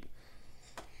don't keep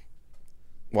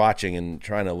watching and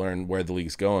trying to learn where the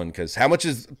league's going, because how much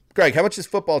has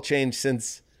football changed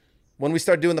since when we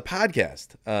started doing the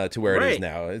podcast to where it is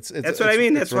now? It's that's what I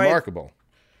mean. That's remarkable.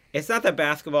 It's not that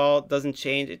basketball doesn't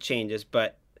change; it changes,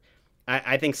 but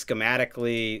I think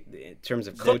schematically, in terms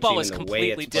of coaching, football is and the way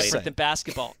completely it's played, different than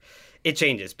basketball. It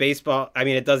changes. Baseball, I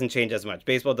mean, it doesn't change as much.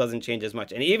 Baseball doesn't change as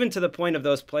much. And even to the point of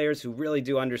those players who really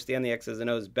do understand the X's and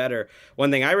O's better, one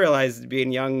thing I realized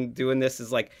being young doing this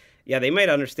is like, yeah, they might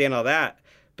understand all that,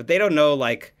 but they don't know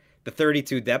like the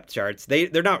 32 depth charts.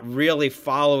 They're not really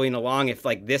following along if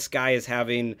like this guy is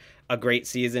having a great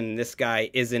season and this guy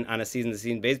isn't on a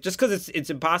season-to-season basis, just because it's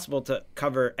impossible to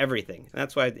cover everything. And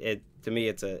that's why to me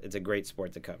it's a great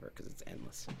sport to cover, because it's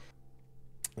endless.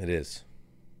 It is.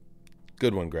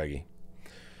 Good one, Greggy.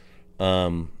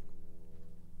 Again,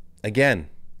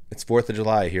 it's 4th of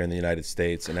July here in the United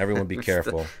States, and everyone be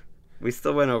careful. We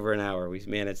still went over an hour. We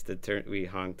managed to we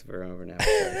honked for over an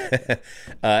hour.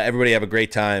 Everybody have a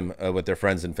great time with their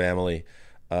friends and family.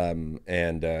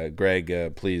 And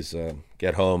Greg, please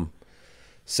get home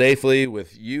safely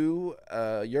with you,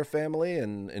 your family,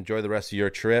 and enjoy the rest of your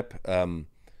trip.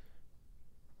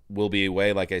 We'll be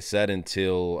away, like I said,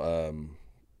 until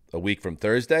a week from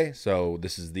Thursday. So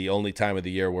this is the only time of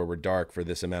the year where we're dark for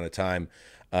this amount of time.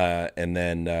 And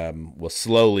then we'll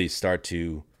slowly start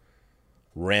to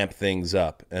ramp things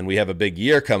up. And we have a big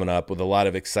year coming up with a lot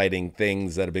of exciting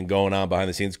things that have been going on behind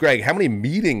the scenes. Greg, how many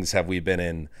meetings have we been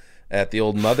in at the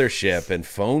old mothership, and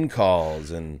phone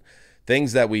calls and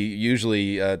things that we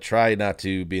usually try not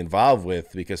to be involved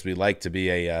with because we like to be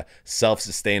a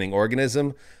self-sustaining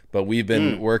organism. But we've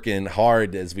been working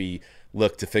hard as we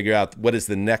look to figure out what is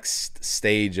the next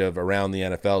stage of Around the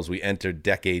NFL as we enter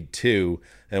decade 2,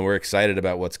 and we're excited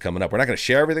about what's coming up. We're not going to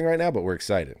share everything right now, but we're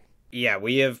excited. Yeah,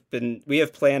 we have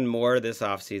planned more this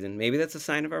offseason. Maybe that's a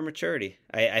sign of our maturity.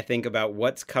 I think about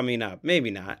what's coming up,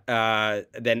 maybe not,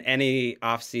 than any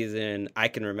offseason I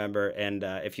can remember. And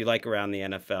if you like Around the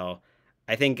NFL,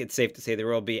 I think it's safe to say there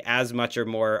will be as much or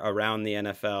more Around the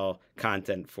NFL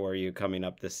content for you coming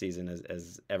up this season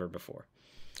as ever before.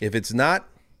 If it's not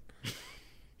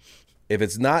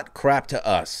crap to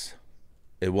us,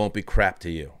 it won't be crap to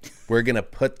you. We're going to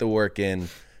put the work in,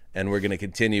 and we're going to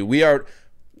continue. We are...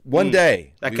 One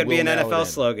day. That could be an NFL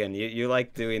slogan. You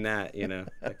like doing that,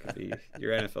 That could be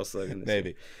your NFL slogan.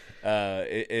 Maybe.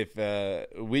 If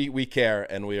we care,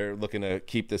 and we are looking to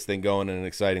keep this thing going in an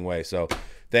exciting way. So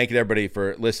thank you to everybody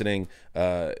for listening.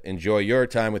 Enjoy your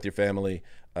time with your family.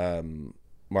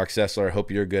 Mark Sessler, I hope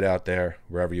you're good out there,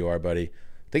 wherever you are, buddy.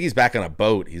 I think he's back on a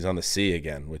boat. He's on the sea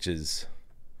again, which is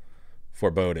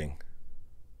foreboding.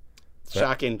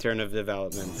 Shocking turn of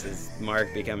developments is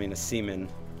Mark becoming a seaman,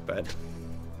 but...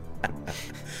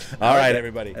 All right,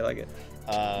 everybody. I like it.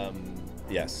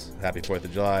 Yes, happy 4th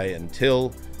of July.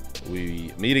 Until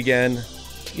we meet again,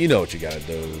 you know what you got to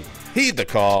do. Heed the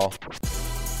call.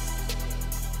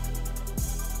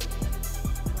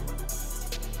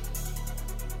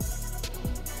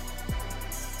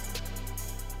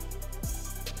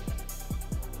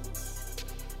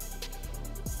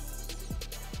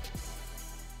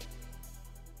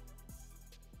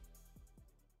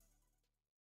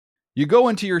 You go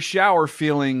into your shower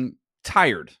feeling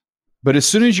tired, but as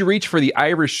soon as you reach for the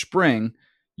Irish Spring,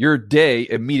 your day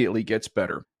immediately gets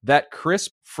better. That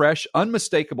crisp, fresh,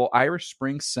 unmistakable Irish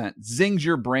Spring scent zings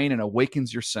your brain and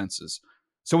awakens your senses.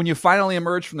 So when you finally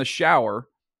emerge from the shower,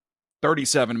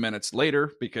 37 minutes later,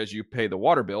 because you pay the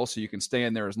water bill so you can stay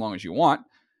in there as long as you want,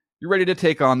 you're ready to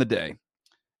take on the day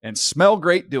and smell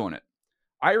great doing it.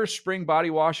 Irish Spring Body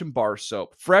Wash and Bar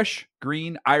Soap. Fresh,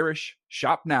 green, Irish.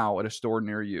 Shop now at a store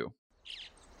near you.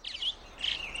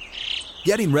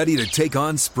 Getting ready to take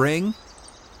on spring?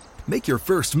 Make your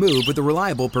first move with the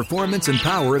reliable performance and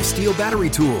power of Steel battery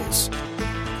tools.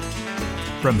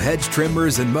 From hedge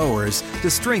trimmers and mowers to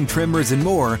string trimmers and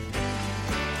more,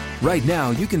 right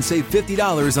now you can save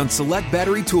 $50 on select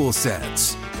battery tool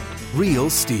sets.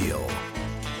 Real Steel.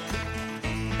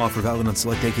 Offer valid on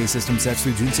select AK system sets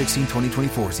through June 16,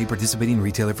 2024. See participating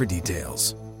retailer for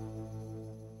details.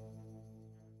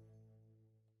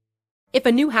 If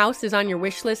a new house is on your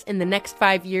wish list in the next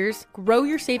 5 years, grow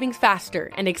your savings faster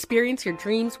and experience your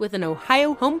dreams with an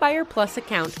Ohio Homebuyer Plus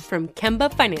account from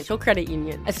Kemba Financial Credit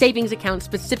Union. A savings account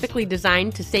specifically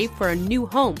designed to save for a new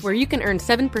home where you can earn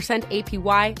 7%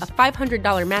 APY, a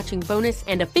 $500 matching bonus,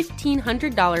 and a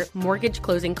 $1,500 mortgage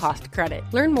closing cost credit.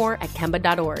 Learn more at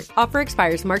Kemba.org. Offer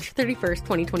expires March 31st,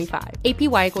 2025.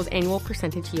 APY equals annual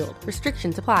percentage yield.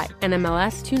 Restrictions apply.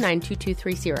 NMLS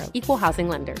 292230. Equal housing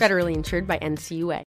lender. Federally insured by NCUA.